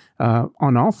full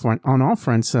on all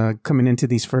fronts coming into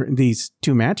these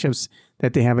two matchups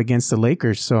that they have against the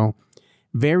Lakers. So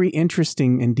very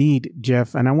interesting indeed,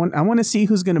 Jeff. And I want to see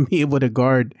who's going to be able to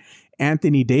guard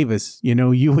Anthony Davis.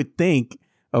 You would think,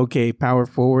 okay, power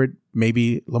forward,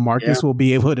 maybe LaMarcus will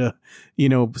be able to,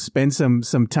 spend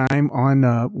some time on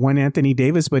one Anthony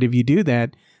Davis. But if you do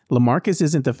that, LaMarcus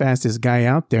isn't the fastest guy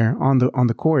out there on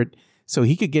the court, so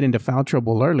he could get into foul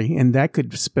trouble early, and that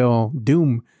could spell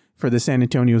doom for the San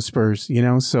Antonio Spurs.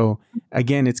 So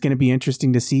again, it's going to be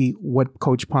interesting to see what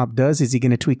Coach Pop does. Is he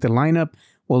going to tweak the lineup?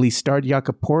 Will he start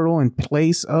Jakob Poeltl in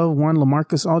place of one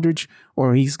LaMarcus Aldridge,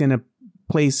 or he's going to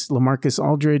place LaMarcus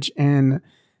Aldridge and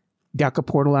Jakob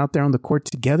Poeltl out there on the court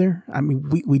together? I mean,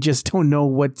 we just don't know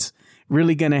what's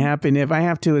really going to happen. If I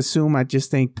have to assume, I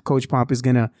just think Coach Pop is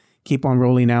going to keep on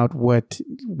rolling out what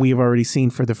we've already seen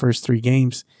for the first three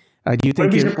games. Do you think?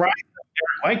 I'd be surprised if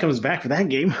Derek White comes back for that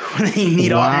game when they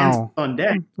need all hands on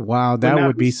deck. Wow, that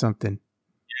would be something.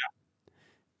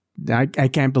 Yeah, I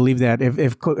can't believe that.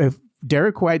 If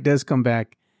Derek White does come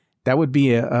back, that would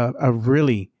be a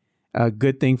really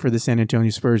good thing for the San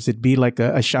Antonio Spurs. It'd be like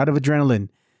a shot of adrenaline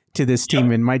to this team,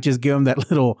 and might just give them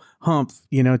that little hump,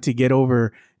 to get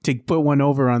over, to put one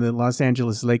over on the Los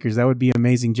Angeles Lakers. That would be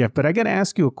amazing, Jeff. But I got to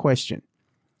ask you a question.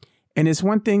 And it's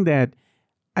one thing that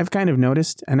I've kind of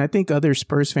noticed, and I think other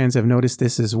Spurs fans have noticed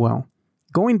this as well.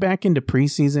 Going back into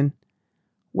preseason,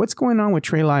 what's going on with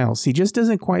Trey Lyles? He just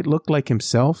doesn't quite look like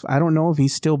himself. I don't know if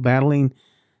he's still battling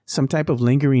some type of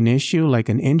lingering issue, like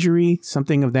an injury,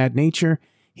 something of that nature.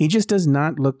 He just does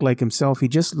not look like himself. He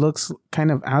just looks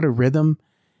kind of out of rhythm.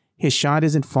 His shot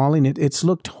isn't falling. It's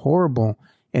looked horrible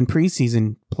in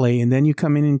preseason play. And then you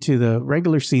come into the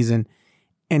regular season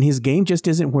and his game just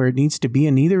isn't where it needs to be.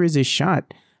 And neither is his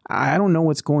shot. I don't know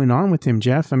what's going on with him,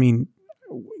 Jeff. I mean,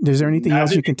 is there anything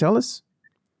else you can tell us?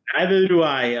 Neither do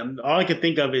I. All I can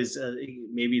think of is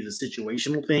maybe the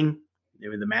situational thing.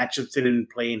 Maybe the matchups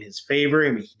didn't play in his favor.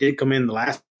 I mean, he did come in the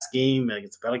last game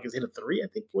against the Pelicans, hit a 3. I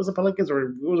think it was the Pelicans, or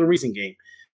it was a recent game.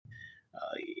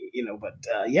 You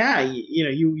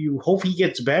hope he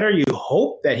gets better. You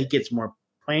hope that he gets more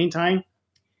playing time.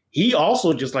 He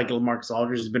also, just like LaMarcus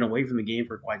Aldridge, has been away from the game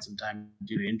for quite some time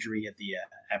due to injury at the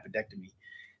appendectomy.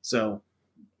 So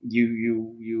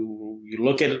you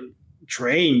look at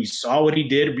Trey and you saw what he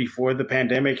did before the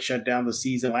pandemic shut down the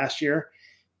season last year.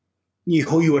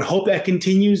 You would hope that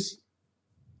continues.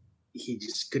 He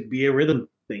just could be a rhythm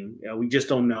thing. We just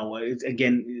don't know.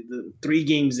 Again, the 3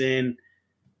 games in,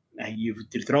 you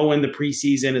throw in the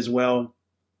preseason as well.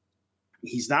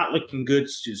 He's not looking good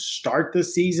to start the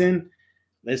season.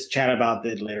 Let's chat about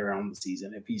that later on in the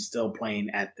season if he's still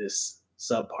playing at this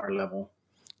subpar level.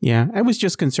 Yeah, it was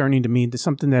just concerning to me. There's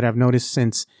something that I've noticed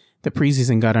since the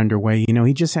preseason got underway.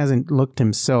 He just hasn't looked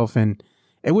himself, and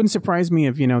it wouldn't surprise me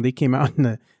if, they came out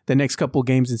in the next couple of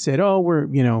games and said, oh, we're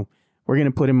going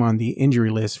to put him on the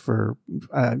injury list for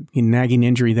nagging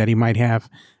injury that he might have.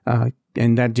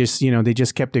 And that just, they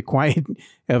just kept it quiet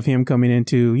of him coming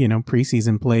into,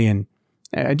 preseason play. And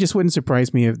it just wouldn't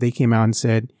surprise me if they came out and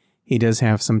said he does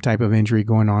have some type of injury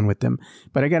going on with him.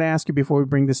 But I got to ask you before we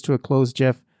bring this to a close,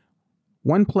 Jeff,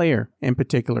 one player in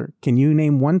particular, can you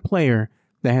name one player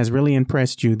that has really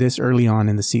impressed you this early on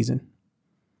in the season?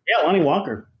 Yeah, Lonnie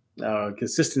Walker.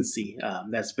 Consistency.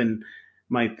 That's been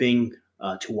my thing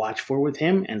to watch for with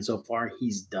him. And so far,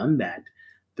 he's done that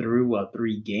through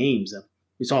 3 games.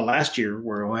 We saw last year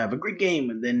where he'll have a great game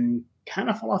and then kind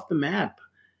of fall off the map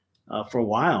for a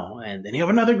while. And then he'll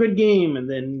have another good game and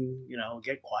then,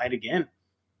 get quiet again.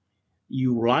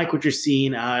 You like what you're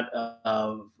seeing out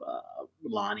of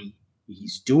Lonnie.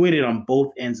 He's doing it on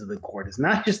both ends of the court. It's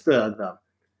not just the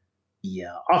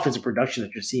offensive production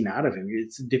that you're seeing out of him.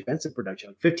 It's the defensive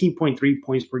production. 15.3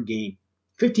 points per game.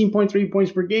 15.3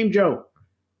 points per game, Joe.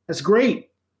 That's great.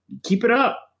 Keep it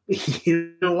up.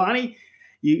 Lonnie,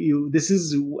 this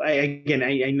is, again,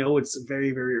 I know it's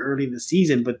very, very early in the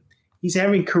season, but he's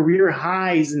having career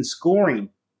highs in scoring.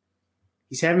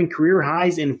 He's having career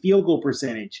highs in field goal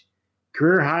percentage,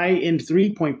 career high in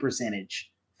 3-point percentage,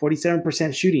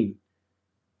 47% shooting,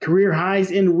 career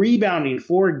highs in rebounding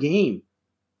for a game,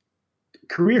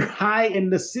 career high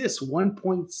in assists,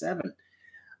 1.7.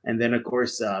 And then, of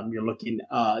course, you're looking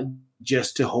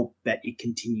just to hope that it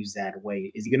continues that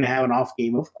way. Is he going to have an off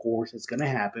game? Of course, it's going to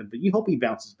happen, but you hope he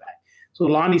bounces back. So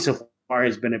Lonnie so far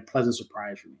has been a pleasant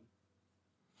surprise for me.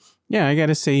 Yeah, I got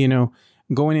to say,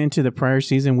 going into the prior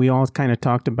season, we all kind of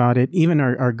talked about it. Even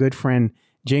our good friend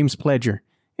James Pledger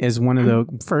is one of the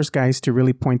first guys to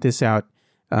really point this out.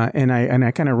 And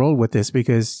I kind of rolled with this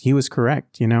because he was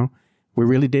correct. We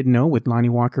really didn't know what Lonnie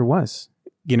Walker was.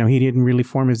 He didn't really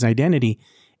form his identity.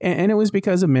 And it was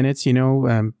because of minutes,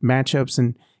 matchups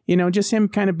and, just him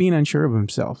kind of being unsure of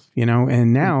himself,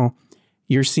 and now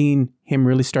you're seeing him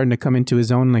really starting to come into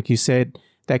his own. Like you said,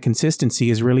 that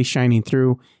consistency is really shining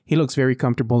through. He looks very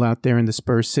comfortable out there in the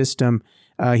Spurs system.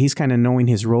 He's kind of knowing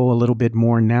his role a little bit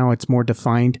more now. It's more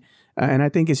defined. And I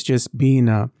think it's just being,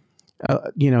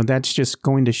 that's just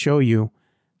going to show you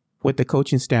what the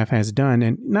coaching staff has done.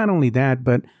 And not only that,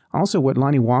 but also what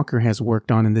Lonnie Walker has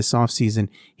worked on in this offseason.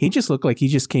 He just looked like he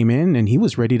just came in and he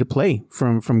was ready to play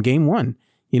from game one.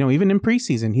 Even in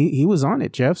preseason, he was on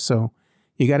it, Jeff. So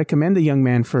you got to commend the young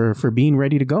man for being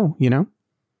ready to go,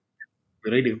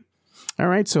 Really do. All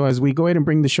right. So as we go ahead and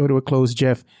bring the show to a close,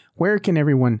 Jeff, where can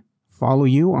everyone follow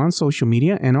you on social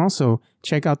media and also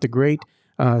check out the great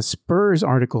Spurs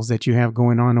articles that you have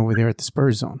going on over there at the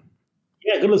Spurs Zone?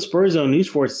 Yeah, go to Spurs Zone, News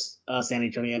Force San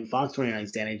Antonio, and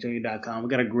Fox29SanAntonio.com. We've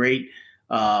got a great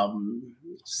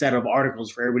set of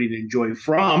articles for everybody to enjoy,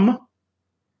 from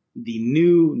the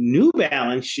New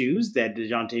Balance shoes that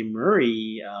DeJounte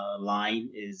Murray line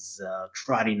is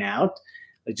trotting out.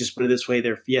 Let's just put it this way,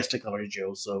 they're Fiesta colors,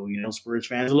 Joe. So, Spurs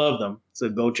fans love them. So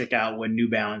go check out what New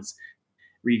Balance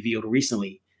revealed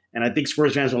recently. And I think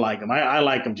Spurs fans will like them. I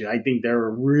like them too. I think they're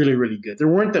really, really good. They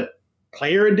weren't the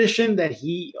player edition that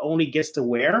he only gets to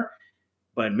wear,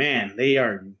 but man, they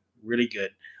are really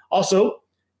good. Also,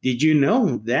 did you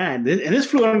know that, and this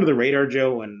flew under the radar,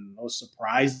 Joe, and I was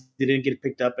surprised it didn't get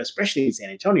picked up, especially in San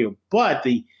Antonio, but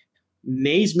the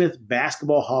Naismith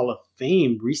Basketball Hall of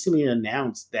Fame recently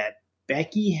announced that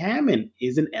Becky Hammon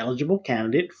is an eligible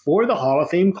candidate for the Hall of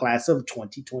Fame class of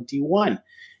 2021.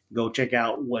 Go check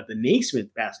out what the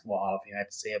Naismith Basketball Hall of Fame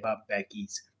had to say about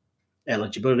Becky's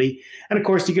eligibility. And of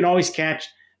course, you can always catch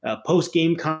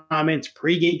post-game comments,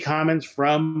 pre-game comments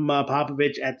from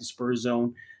Popovich at the Spurs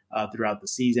Zone throughout the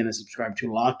season, and subscribe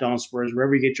to Locked On Spurs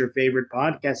wherever you get your favorite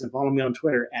podcast, and follow me on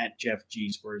Twitter at Jeff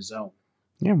G Spurs Zone.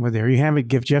 Yeah, well, there you have it.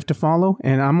 Give Jeff to follow.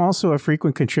 And I'm also a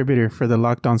frequent contributor for the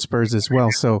Locked On Spurs as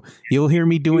well. So you'll hear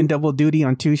me doing double duty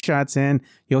on Two Shots, and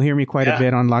you'll hear me quite a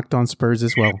bit on Locked On Spurs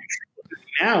as well.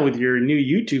 Now with your new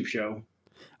YouTube show.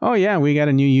 Oh, yeah, we got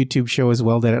a new YouTube show as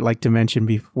well that I'd like to mention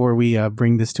before we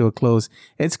bring this to a close.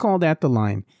 It's called At the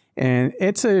Line, and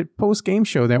it's a post-game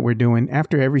show that we're doing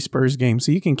after every Spurs game.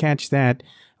 So you can catch that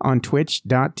on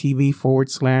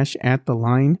twitch.tv/At the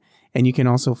Line, and you can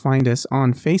also find us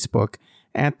on Facebook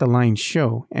At the Line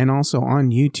Show, and also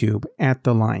on YouTube At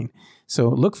the Line. So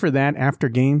look for that after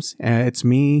games. It's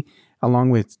me along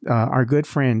with our good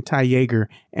friend Ty Yeager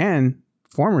and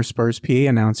former Spurs PA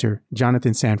announcer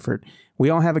Jonathan Sanford. We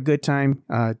all have a good time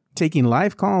taking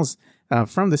live calls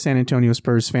from the San Antonio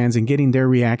Spurs fans and getting their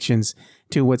reactions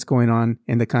to what's going on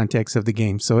in the context of the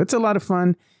game. So it's a lot of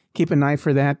fun. Keep an eye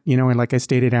for that. You know, and like I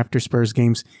stated, after Spurs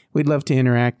games, we'd love to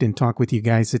interact and talk with you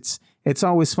guys. It's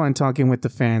always fun talking with the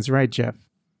fans, right, Jeff?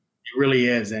 It really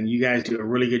is, and you guys do a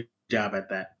really good job at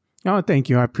that. Oh, thank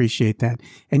you. I appreciate that.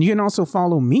 And you can also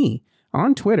follow me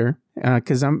on Twitter,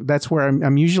 because that's where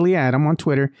I'm usually at. I'm on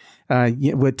Twitter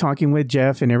with talking with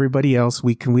Jeff and everybody else.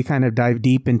 We kind of dive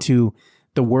deep into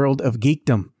the world of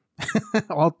geekdom,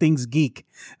 all things geek.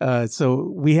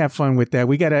 So we have fun with that.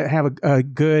 We got to have a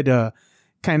good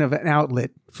kind of an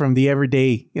outlet from the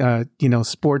everyday,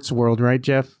 sports world, right,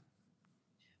 Jeff?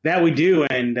 That we do,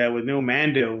 and with no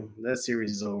Mando, that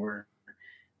series is over.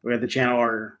 We had the channel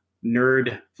our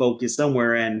nerd focus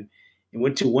somewhere, and it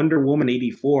went to Wonder Woman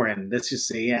 84, and let's just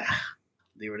say,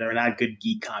 they're not good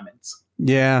geek comments.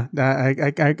 Yeah,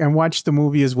 I watched the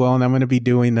movie as well, and I'm going to be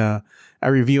doing a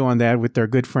review on that with our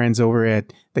good friends over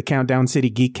at the Countdown City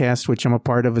Geekcast, which I'm a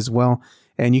part of as well.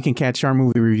 And you can catch our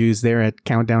movie reviews there at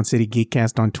Countdown City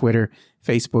Geekcast on Twitter,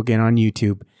 Facebook, and on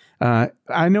YouTube.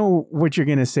 I know what you're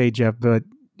going to say, Jeff, but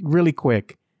really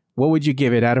quick, what would you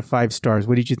give it out of 5 stars?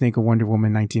 What did you think of Wonder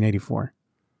Woman 1984?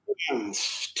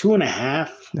 2.5.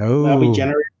 Oh, that'll be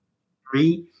generous.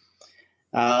 3.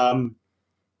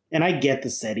 And I get the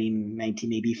setting,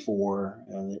 1984,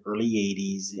 the early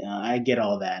 80s. I get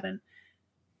all that. And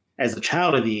as a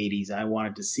child of the 80s, I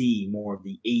wanted to see more of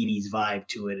the 80s vibe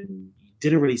to it, and you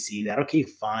didn't really see that. Okay,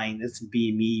 fine. That's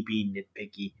me being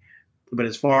nitpicky. But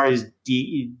as far as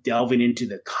delving into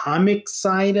the comic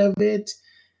side of it,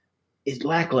 it's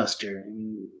lackluster.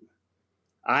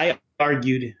 I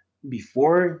argued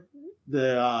before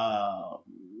the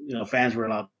fans were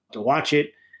allowed to watch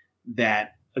it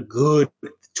that a good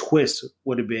twist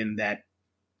would have been that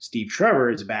Steve Trevor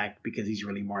is back because he's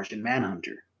really Martian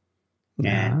Manhunter.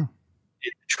 yeah. And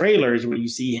in the trailers, when you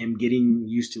see him getting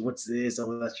used to what's this,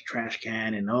 oh, that's your trash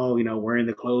can, and wearing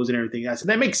the clothes and everything, I said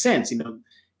that makes sense.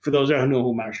 For those who know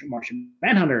who Martian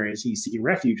Manhunter is, he's seeking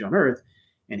refuge on Earth,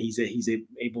 and he's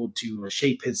able to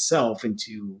shape himself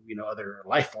into other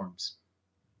life forms.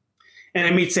 And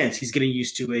it made sense. He's getting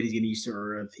used to it. He's getting used to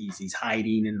Earth. He's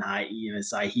hiding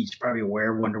inside. He's probably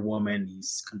aware of Wonder Woman.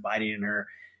 He's confiding in her.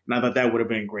 And I thought that would have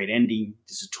been a great ending,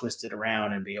 just to twist it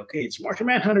around and be, okay, it's Martian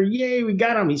Manhunter. Yay, we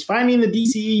got him. He's finally in the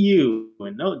DCEU.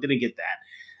 And no, didn't get that.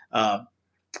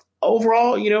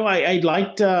 Overall, I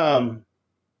liked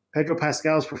Pedro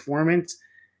Pascal's performance.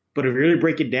 But if you really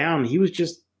break it down, he was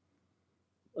just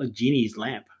a genie's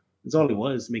lamp. That's all he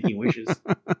was, making wishes.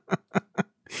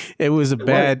 It was the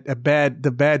bad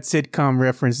sitcom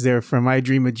reference there from I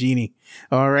Dream of Jeannie.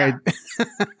 All right.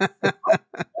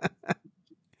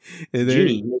 Yeah.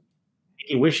 Genie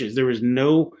making wishes. There was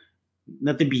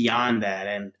nothing beyond that.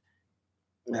 And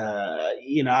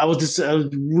I was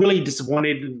really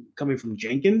disappointed coming from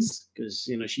Jenkins, because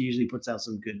she usually puts out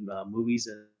some good movies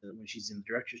when she's in the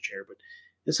director's chair, but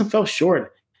this one fell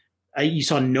short. You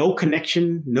saw no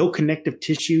connection, no connective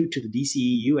tissue to the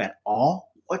DCEU at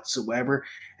all whatsoever.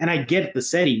 And I get the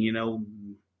setting,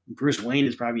 Bruce Wayne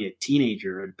is probably a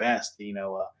teenager at best.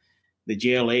 The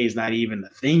JLA is not even a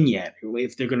thing yet,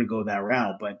 if they're going to go that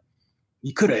route. But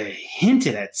you could have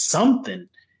hinted at something.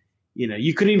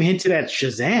 You could have even hinted at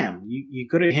Shazam. You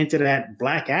could have hinted at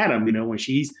Black Adam, when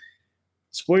she's,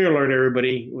 spoiler alert,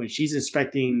 everybody, when she's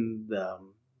inspecting the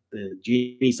the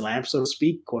genie's lamp, so to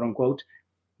speak, quote unquote.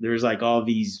 There's like all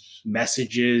these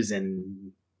messages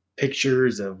and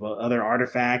pictures of other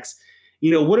artifacts.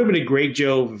 Would have been a great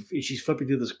Joe if she's flipping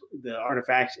through the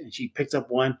artifacts and she picks up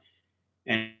one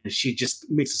and she just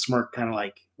makes a smirk, kind of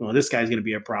like, well, this guy's going to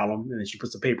be a problem. And then she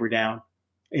puts the paper down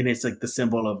and it's like the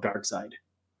symbol of Darkseid,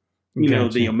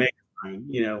 the Omega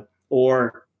sign,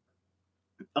 or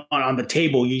on the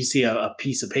table, you see a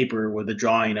piece of paper with a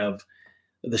drawing of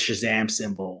the Shazam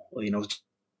symbol,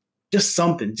 just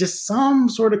something, just some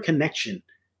sort of connection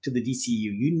to the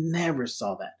DCU. You never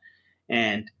saw that.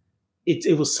 And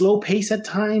it was slow pace at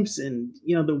times. And,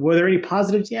 were there any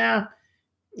positives? Yeah.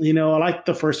 I liked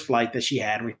the first flight that she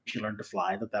had when she learned to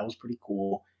fly. I thought that was pretty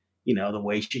cool. The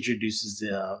way she introduces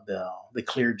the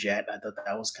clear jet, I thought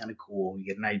that was kind of cool. You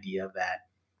get an idea of that.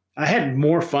 I had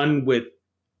more fun with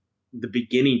the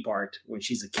beginning part when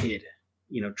she's a kid,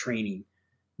 training,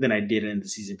 than I did in the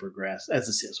season progressed.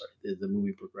 The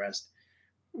movie progressed.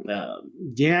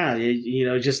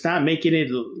 Just not making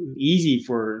it easy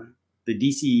for the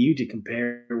DCU to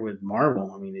compare with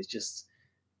Marvel. I mean, it's just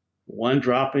one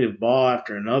dropping of ball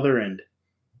after another, and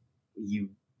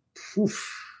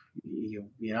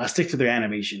I stick to their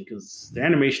animation because their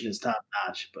animation is top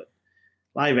notch, but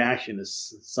live action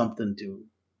is something to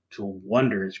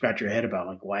wonder and scratch your head about.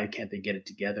 Like, why can't they get it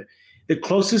together? The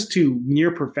closest to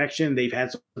near perfection they've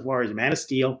had so far is Man of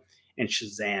Steel and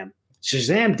Shazam.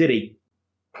 Shazam did a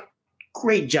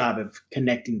great job of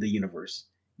connecting the universe.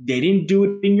 They didn't do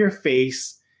it in your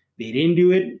face. They didn't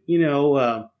do it,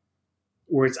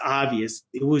 where it's obvious.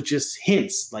 It was just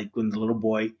hints, like when the little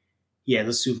boy, he has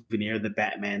a souvenir of the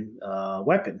Batman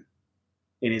weapon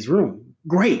in his room.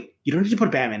 Great. You don't need to put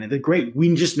Batman in it. Great.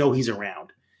 We just know he's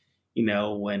around.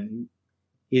 When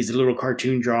his little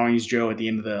cartoon drawings, Joe, at the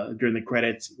end of during the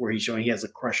credits, where he's showing he has a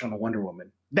crush on a Wonder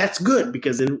Woman. That's good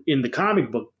because in the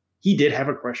comic book, he did have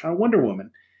a crush on Wonder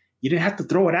Woman. You didn't have to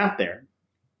throw it out there,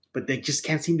 but they just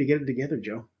can't seem to get it together,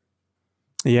 Joe.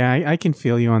 Yeah, I can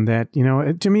feel you on that.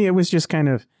 To me, it was just kind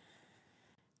of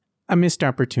a missed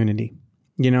opportunity.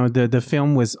 The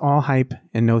film was all hype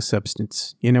and no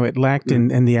substance. It lacked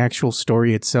in the actual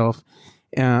story itself.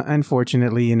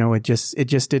 Unfortunately, it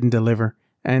just didn't deliver.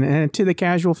 And to the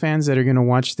casual fans that are going to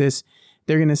watch this,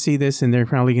 they're going to see this and they're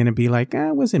probably going to be like,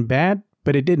 it wasn't bad,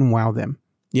 but it didn't wow them.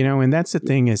 And that's the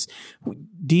thing is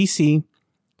DC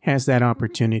has that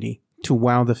opportunity to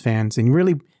wow the fans and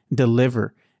really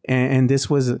deliver. And this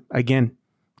was, again,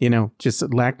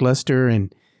 just lackluster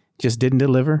and just didn't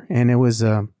deliver. And it was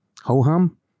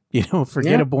ho-hum,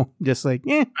 forgettable. Yeah. Just like,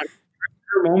 There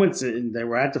were moments that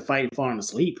were at the fight and falling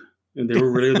asleep. And there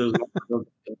were really those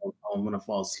moments I'm going to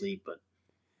fall asleep.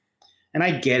 And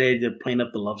I get it. They're playing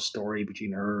up the love story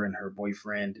between her and her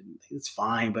boyfriend. And it's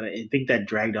fine. But I think that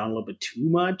dragged on a little bit too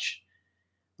much.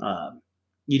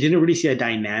 You didn't really see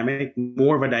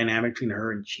more of a dynamic between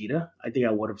her and Cheetah. I think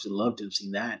I would have loved to have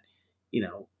seen that.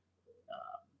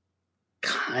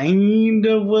 Kind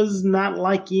of was not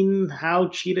liking how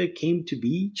Cheetah came to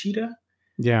be Cheetah.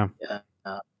 Yeah.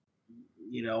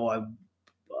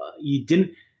 You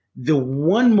didn't. The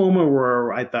one moment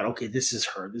where I thought, okay, this is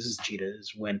her, this is Cheetah,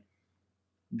 is when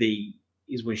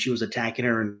she was attacking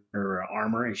her in her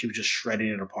armor and she was just shredding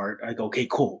it apart. I go, okay,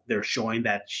 cool. They're showing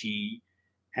that she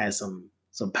has some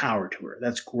power to her.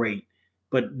 That's great.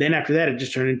 But then after that, it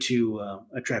just turned into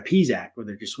a trapeze act where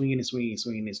they're just swinging and swinging and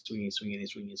swinging and swinging and swinging and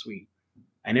swinging and swinging.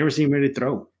 I never seen him ready to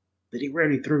throw. That he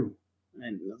rarely threw,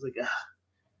 and I was like,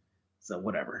 so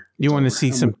whatever. You want to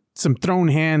see some thrown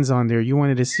hands on there. You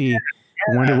wanted to see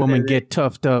Wonder Woman get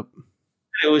toughed up.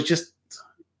 It was just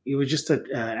an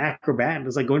acrobat. It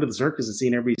was like going to the circus and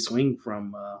seeing everybody swing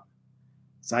from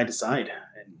side to side.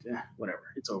 And whatever,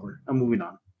 it's over. I'm moving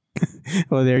on.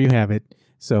 Well, there you have it.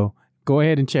 So go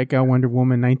ahead and check out Wonder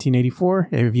Woman 1984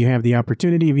 if you have the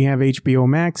opportunity, if you have HBO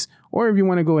Max, or if you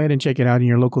want to go ahead and check it out in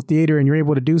your local theater and you're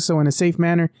able to do so in a safe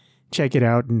manner, check it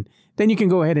out. And then you can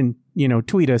go ahead and,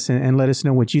 tweet us and let us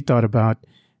know what you thought about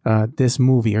this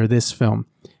movie or this film.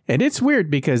 And it's weird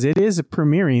because it is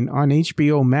premiering on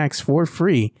HBO Max for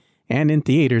free and in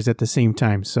theaters at the same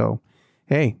time. So,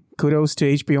 hey, kudos to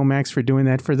HBO Max for doing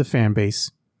that for the fan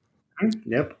base.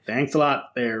 Yep. Thanks a lot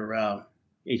there,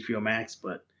 HBO Max.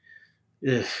 But,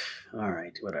 all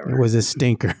right, whatever. It was a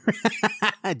stinker.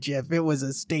 Jeff, it was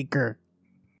a stinker.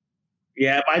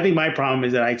 Yeah, I think my problem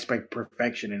is that I expect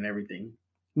perfection in everything.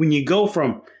 When you go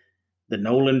from the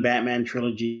Nolan Batman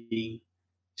trilogy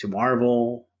to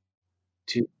Marvel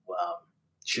to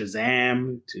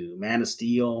Shazam to Man of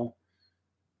Steel,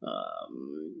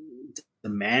 the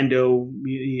Mando,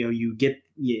 you get.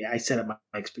 Yeah, I set up my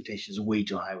expectations way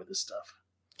too high with this stuff.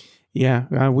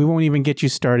 Yeah, we won't even get you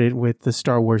started with the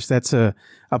Star Wars. That's a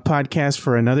podcast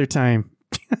for another time.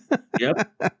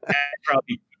 Yep.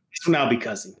 Probably when I'll be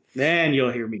cussing. Then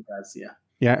you'll hear me cuss. Yeah.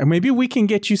 Yeah, and maybe we can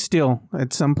get you still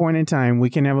at some point in time. We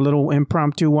can have a little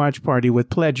impromptu watch party with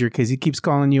Pledger because he keeps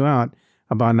calling you out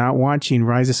about not watching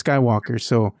Rise of Skywalker.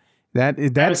 So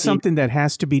that's something that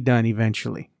has to be done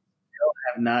eventually.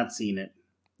 I have not seen it.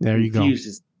 There you go.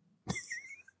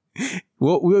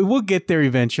 We'll get there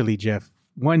eventually, Jeff.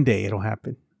 One day it'll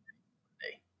happen.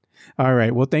 All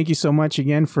right. Well, thank you so much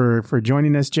again for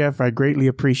joining us, Jeff. I greatly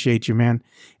appreciate you, man.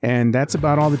 And that's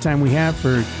about all the time we have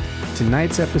for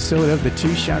tonight's episode of the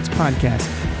Two Shots Podcast.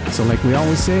 So like we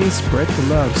always say, spread the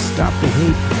love, stop the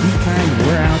hate, be kind,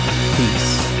 we're out.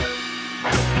 Peace.